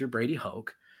lived through Brady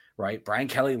Hoke. Right. Brian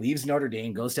Kelly leaves Notre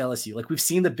Dame, goes to LSU. We've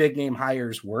seen the big name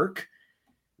hires work.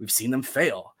 We've seen them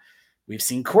fail. We've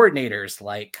seen coordinators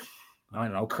I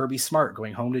don't know, Kirby Smart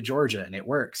going home to Georgia, and it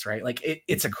works, right?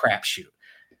 It's a crapshoot.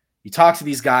 You talk to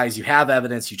these guys, you have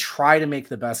evidence, you try to make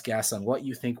the best guess on what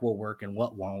you think will work and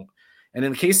what won't. And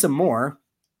in the case of Moore,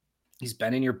 he's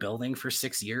been in your building for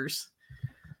 6 years,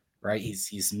 right?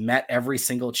 He's met every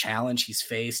single challenge he's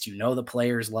faced. The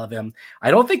players love him.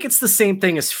 I don't think it's the same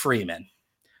thing as Freeman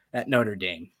at Notre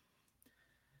Dame.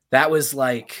 That was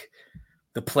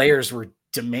the players were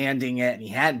demanding it, and he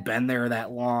hadn't been there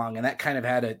that long, and that kind of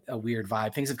had a weird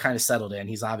vibe. Things have kind of settled in.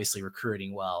 He's obviously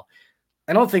recruiting well.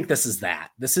 I don't think this is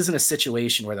that. This isn't a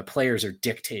situation where the players are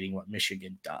dictating what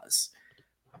Michigan does.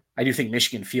 I do think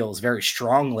Michigan feels very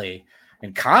strongly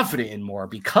and confident in Moore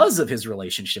because of his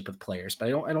relationship with players, but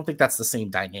I don't think that's the same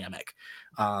dynamic.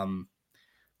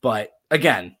 But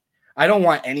again, I don't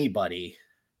want anybody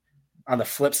on the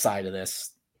flip side of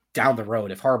this down the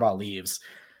road, if Harbaugh leaves,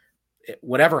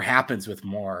 whatever happens with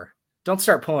Moore, don't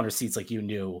start pulling receipts like you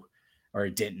knew or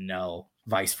didn't know,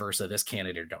 vice versa. This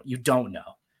candidate you don't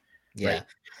know. Yeah. Right?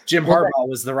 Jim Harbaugh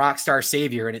was the rock star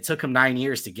savior, and it took him 9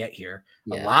 years to get here.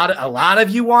 Yeah. A lot of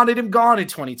you wanted him gone in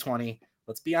 2020.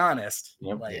 Let's be honest.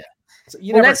 Yep. So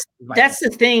that's the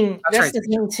thing. That's the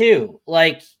thing too.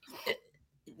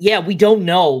 We don't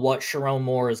know what Sherrone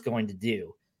Moore is going to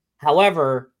do.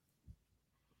 However,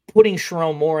 putting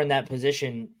Sherrone Moore in that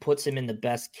position puts him in the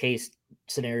best case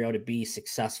scenario to be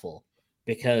successful,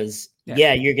 because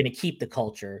you're going to keep the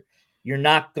culture. You're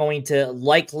not going to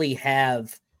likely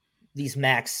have these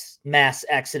mass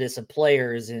exodus of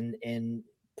players and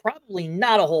probably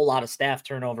not a whole lot of staff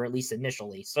turnover, at least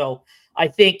initially. So I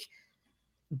think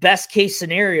best case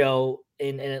scenario,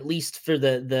 and at least for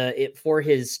for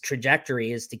his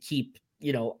trajectory, is to keep,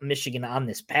 Michigan on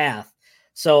this path.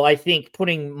 So I think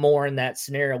putting Moore in that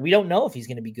scenario, we don't know if he's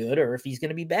going to be good or if he's going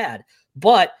to be bad,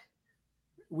 but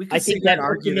I think that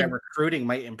argue that recruiting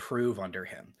might improve under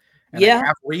him. And I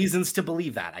have reasons to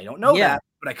believe that. I don't know that,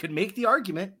 but I could make the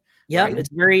argument. Yeah, right?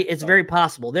 It's very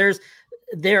possible.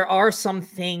 There are some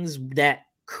things that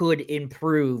could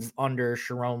improve under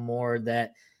Sherrone Moore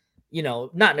that,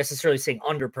 not necessarily saying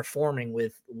underperforming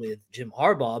with Jim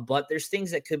Harbaugh, but there's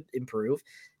things that could improve.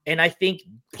 And I think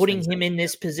putting him in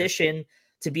this position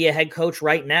to be a head coach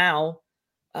right now,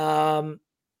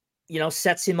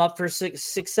 sets him up for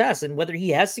success. And whether he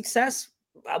has success,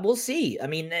 we'll see. I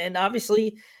mean, and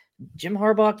obviously Jim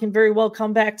Harbaugh can very well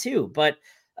come back too. But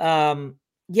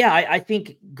yeah, I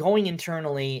think going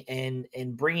internally and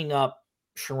bringing up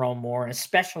Sharon Moore,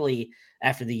 especially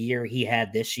after the year he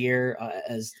had this year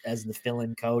as the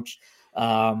fill-in coach,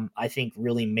 I think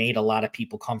really made a lot of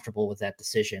people comfortable with that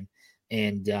decision,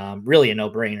 and really a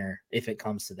no-brainer if it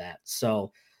comes to that.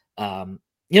 So,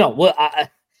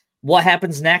 what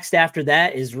happens next after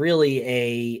that is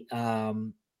really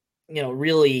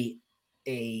really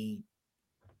a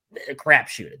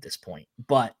crapshoot at this point.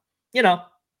 But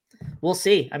we'll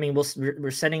see. I mean,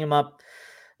 we're setting him up.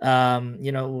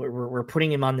 We're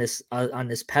putting him on this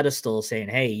pedestal, saying,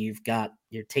 "Hey,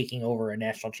 you're taking over a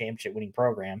national championship winning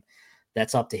program."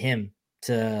 That's up to him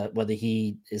to whether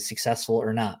he is successful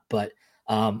or not. But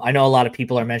I know a lot of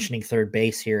people are mentioning third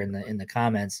base here in the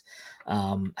comments.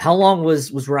 How long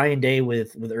was Ryan Day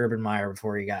with Urban Meyer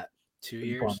before he got 2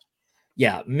 years?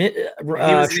 Yeah,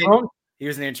 he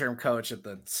was an interim coach at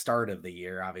the start of the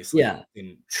year, obviously. Yeah.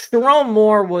 Sharon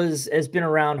Moore has been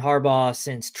around Harbaugh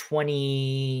since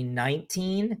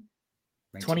 2019,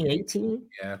 2018.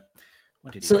 Yeah.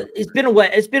 So it's been a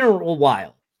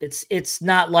while. It's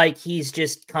not like he's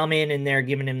just come in and they're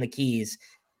giving him the keys.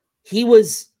 He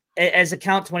was, as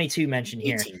Account 22 mentioned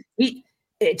here,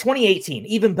 2018,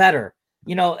 even better.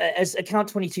 As Account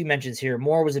 22 mentions here,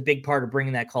 Moore was a big part of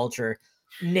bringing that culture.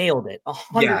 Nailed it.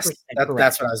 100%. Yes,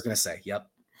 that's what I was going to say. Yep.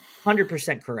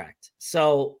 100% correct.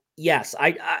 So yes,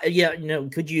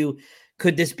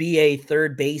 could this be a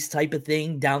third base type of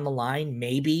thing down the line?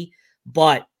 Maybe,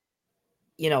 but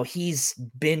he's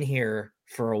been here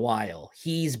for a while.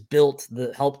 He's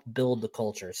helped build the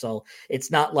culture. So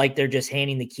it's not like they're just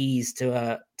handing the keys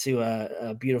to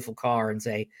a beautiful car and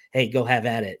say, "Hey, go have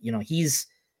at it." He's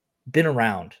been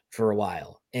around for a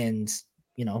while, and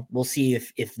we'll see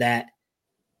if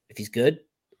he's good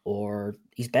or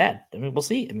he's bad. I mean, we'll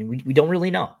see. I mean, we don't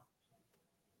really know.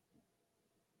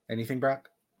 Anything, Brock?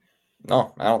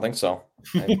 No, I don't think so.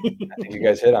 I think you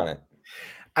guys hit on it.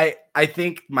 I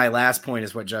think my last point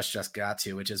is what just got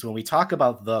to, which is when we talk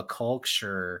about the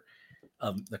culture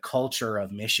of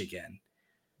Michigan,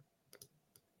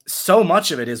 so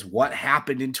much of it is what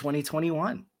happened in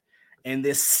 2021 and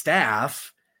this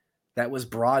staff that was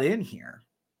brought in here,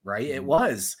 right? Mm-hmm. It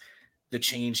was the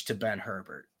change to Ben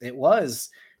Herbert. It was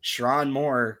Sharon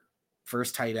Moore,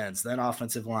 first tight ends, then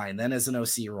offensive line, then as an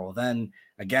OC role, then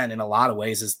again, in a lot of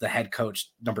ways, as the head coach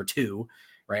number 2,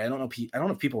 right? I don't know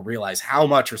if people realize how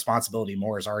much responsibility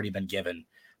Moore has already been given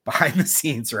behind the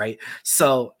scenes, right?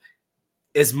 So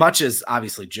as much as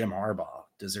obviously Jim Harbaugh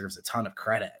deserves a ton of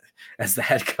credit as the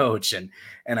head coach, and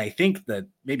I think that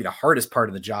maybe the hardest part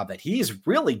of the job that he's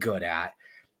really good at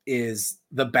is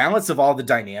the balance of all the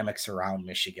dynamics around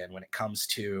Michigan when it comes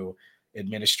to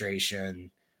administration,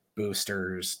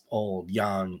 boosters, old,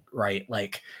 young, right?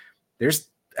 Like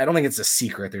I don't think it's a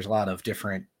secret. There's a lot of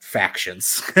different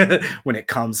factions when it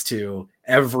comes to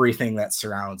everything that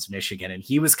surrounds Michigan. And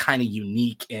he was kind of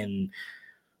unique in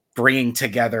bringing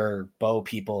together Bo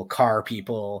people, car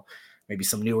people, maybe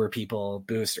some newer people,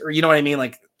 booster, you know what I mean?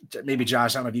 Like maybe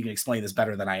Josh, I don't know if you can explain this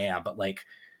better than I am, but like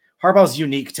Harbaugh's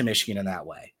unique to Michigan in that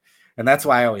way. And that's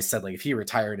why I always said, like, if he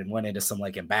retired and went into some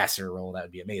like ambassador role, that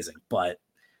would be amazing. But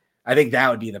I think that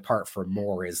would be the part for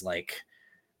Moore is like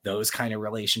those kind of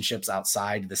relationships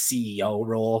outside the CEO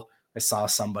role. I saw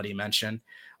somebody mention.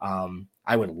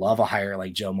 I would love a hire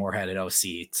like Joe Moorhead at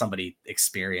OC, somebody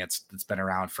experienced that's been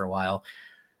around for a while.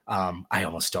 I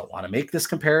almost don't want to make this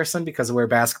comparison because of where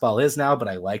basketball is now, but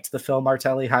I liked the Phil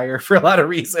Martelli hire for a lot of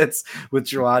reasons with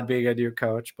Jawad being a new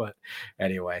coach. But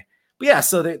anyway, but yeah,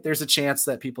 so there's a chance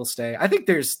that people stay. I think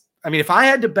if I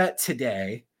had to bet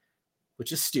today,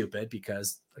 which is stupid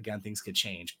because again, things could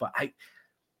change, but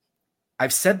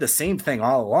I've said the same thing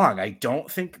all along. I don't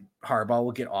think Harbaugh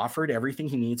will get offered everything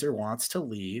he needs or wants to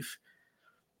leave.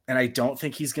 And I don't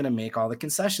think he's going to make all the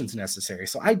concessions necessary.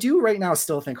 So I do right now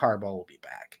still think Harbaugh will be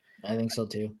back. I think so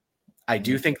too. I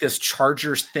do think this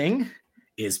Chargers thing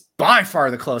is by far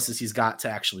the closest he's got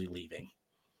to actually leaving.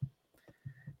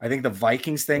 I think the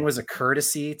Vikings thing was a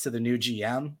courtesy to the new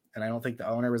GM, and I don't think the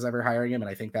owner was ever hiring him, and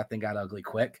I think that thing got ugly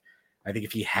quick. I think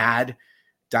if he had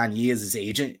Don Yee as his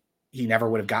agent, he never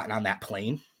would have gotten on that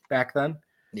plane back then.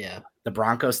 Yeah. The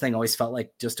Broncos thing always felt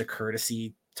like just a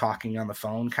courtesy talking on the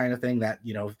phone kind of thing that,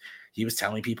 he was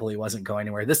telling people he wasn't going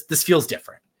anywhere. This feels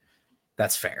different.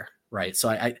 That's fair. Right. So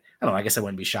I don't know. I guess I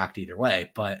wouldn't be shocked either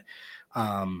way, but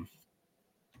I don't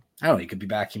know. He could be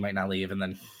back. He might not leave. And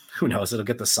then who knows, it'll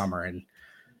get the summer and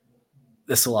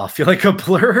this will all feel like a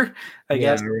blur, I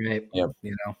guess. Right. Yep.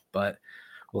 But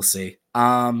we'll see.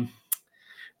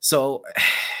 So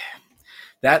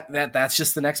that's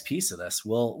just the next piece of this.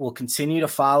 We'll continue to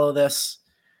follow this.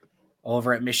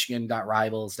 over at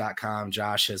michigan.rivals.com.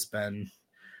 Josh has been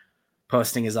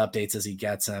posting his updates as he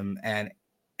gets them. And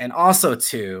also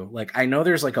too, like, I know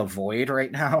there's like a void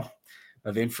right now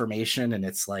of information, and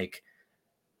it's like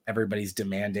everybody's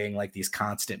demanding like these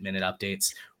constant minute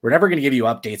updates. We're never going to give you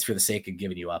updates for the sake of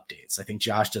giving you updates. I think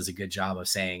Josh does a good job of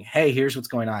saying, hey, here's what's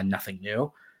going on, nothing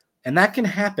new. And that can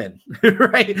happen,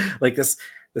 right? Like this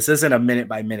isn't a minute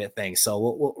by minute thing.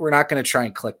 So we're not going to try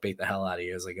and clickbait the hell out of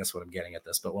you, is I guess what I'm getting at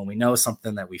this. But when we know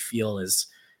something that we feel is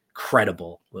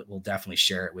credible, we'll definitely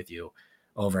share it with you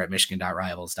over at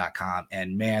michigan.rivals.com.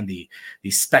 And man, the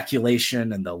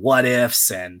speculation and the what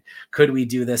ifs and could we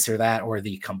do this or that, or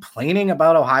the complaining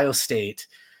about Ohio State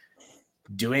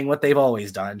doing what they've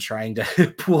always done, trying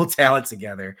to pool talent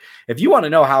together. If you want to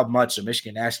know how much a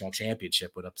Michigan national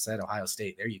championship would upset Ohio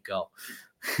State, there you go.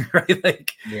 Right?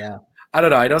 Like, yeah, I don't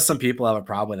know. I know some people have a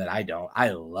problem with it. I don't. I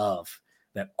love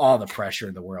that all the pressure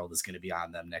in the world is going to be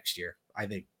on them next year. I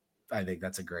think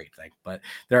that's a great thing, but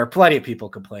there are plenty of people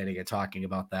complaining and talking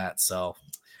about that. So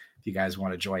if you guys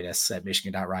want to join us at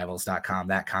michigan.rivals.com,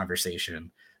 that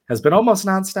conversation has been almost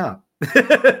nonstop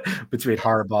between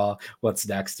Harbaugh, what's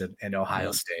next, and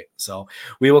Ohio State. So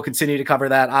we will continue to cover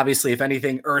that. Obviously, if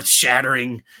anything earth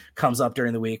shattering comes up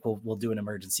during the week, we'll do an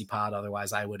emergency pod.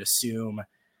 Otherwise, I would assume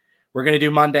we're going to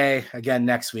do Monday again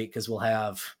next week, because we'll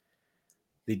have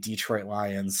the Detroit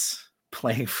Lions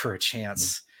playing for a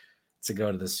chance to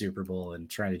go to the Super Bowl, and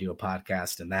trying to do a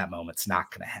podcast in that moment's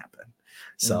not going to happen.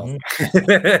 So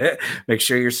make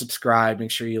sure you're subscribed, make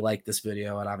sure you like this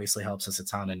video. It obviously helps us a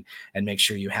ton, and make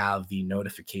sure you have the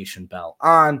notification bell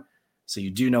on, so you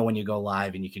do know when you go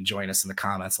live, and you can join us in the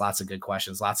comments. Lots of good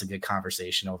questions, lots of good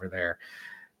conversation over there.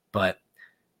 But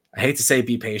I hate to say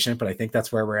be patient, but I think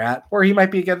that's where we're at. Or he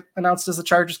might be get announced as the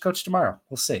Chargers coach tomorrow.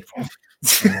 We'll see.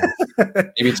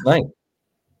 Maybe tonight.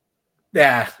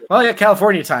 Yeah. Well, yeah,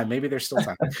 California time. Maybe there's still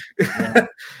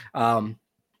time.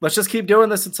 Let's just keep doing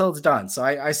this until it's done. So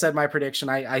I said my prediction.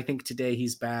 I think today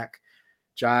he's back.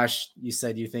 Josh, you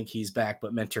said you think he's back,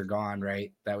 but Minter gone,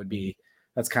 right?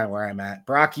 That's kind of where I'm at.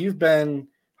 Brock, you've been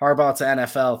Harbaugh to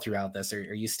NFL throughout this.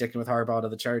 Are you sticking with Harbaugh to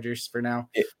the Chargers for now?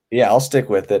 Yeah, I'll stick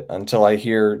with it until I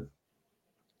hear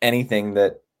anything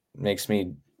that makes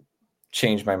me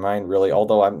change my mind, really,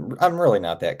 although I'm really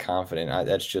not that confident.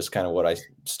 That's just kind of what I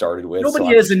started with.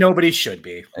 Nobody is, and nobody should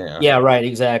be. Yeah, right,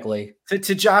 exactly.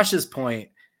 To Josh's point,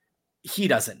 he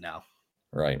doesn't know.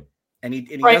 Right. And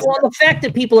he right. Well, the fact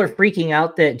that people are freaking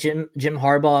out that Jim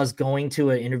Harbaugh is going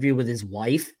to an interview with his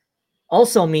wife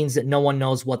also means that no one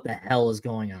knows what the hell is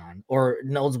going on, or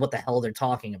knows what the hell they're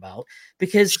talking about,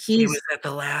 because he was at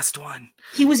the last one.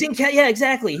 He was in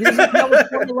exactly. He was in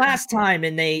California last time,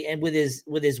 and with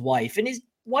his wife, and his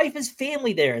wife is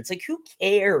family there. It's like, who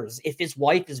cares if his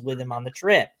wife is with him on the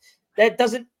trip?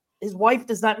 His wife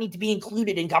does not need to be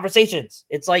included in conversations.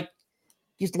 It's like,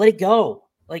 just let it go.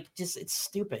 Like, just, it's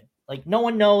stupid. Like, no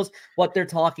one knows what they're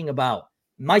talking about,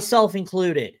 myself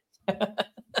included.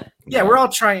 Yeah, we're all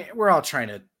trying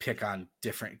to pick on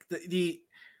different.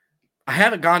 I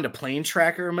haven't gone to plane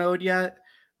tracker mode yet,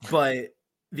 but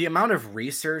the amount of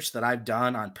research that I've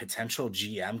done on potential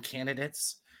GM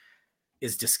candidates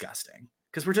is disgusting,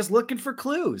 because we're just looking for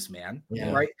clues, man.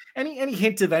 Yeah. Right? Any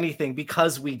hint of anything,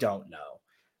 because we don't know,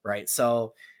 right?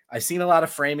 So I've seen a lot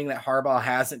of framing that Harbaugh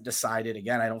hasn't decided.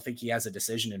 Again, I don't think he has a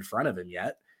decision in front of him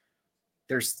yet.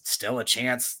 There's still a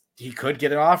chance he could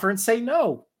get an offer and say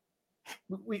no.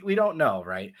 We don't know,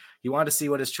 right? You want to see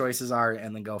what his choices are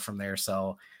and then go from there.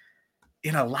 So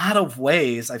in a lot of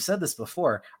ways, I've said this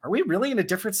before, are we really in a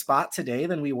different spot today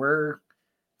than we were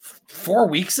 4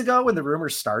 weeks ago when the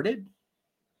rumors started?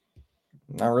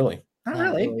 Not really. Not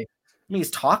really. I mean,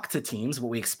 he's talked to teams, but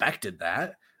we expected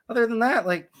that. Other than that,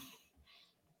 like,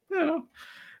 you know,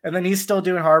 and then he's still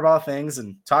doing Harbaugh things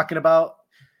and talking about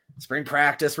spring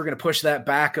practice. We're going to push that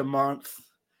back a month,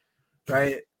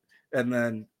 right? And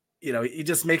then, you know, he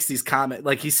just makes these comments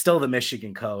like he's still the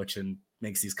Michigan coach and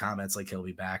makes these comments like he'll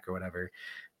be back or whatever.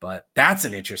 But that's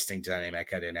an interesting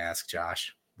dynamic I didn't ask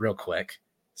Josh real quick.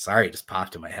 Sorry, it just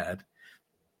popped in my head.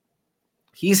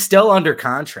 He's still under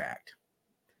contract.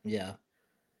 Yeah.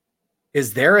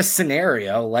 Is there a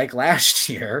scenario like last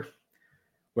year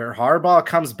where Harbaugh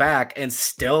comes back and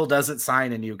still doesn't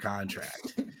sign a new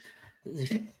contract?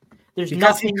 There's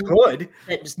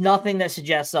nothing that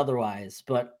suggests otherwise,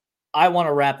 but I want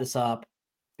to wrap this up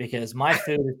because my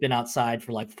food has been outside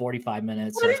for like 45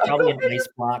 minutes. So it's probably an ice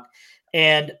block.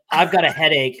 And I've got a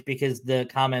headache because the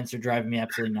comments are driving me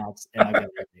absolutely nuts. And I've got a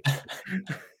headache.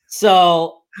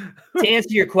 So to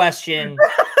answer your question,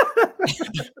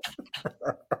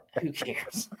 who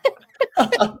cares?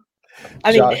 I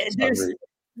mean,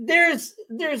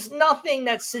 there's nothing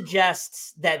that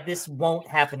suggests that this won't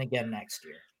happen again next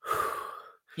year.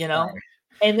 You know, Right.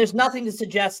 and there's nothing to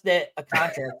suggest that a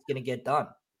contract is going to get done.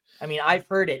 I mean, I've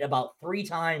heard it about 3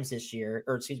 times this year,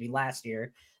 or excuse me, last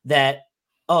year, that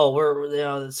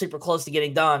we're super close to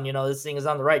getting done. This thing is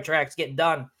on the right track. It's getting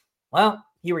done. Well,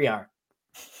 here we are.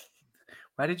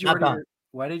 Why did you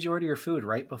order your food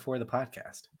right before the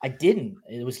podcast? I didn't.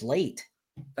 It was late.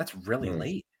 That's really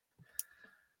late.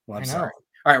 Well, I'm I know. sorry.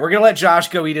 All right, we're gonna let Josh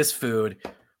go eat his food.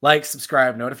 Like,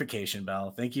 subscribe, notification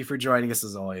bell. Thank you for joining us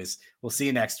as always. We'll see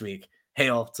you next week.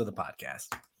 Hail to the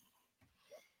podcast.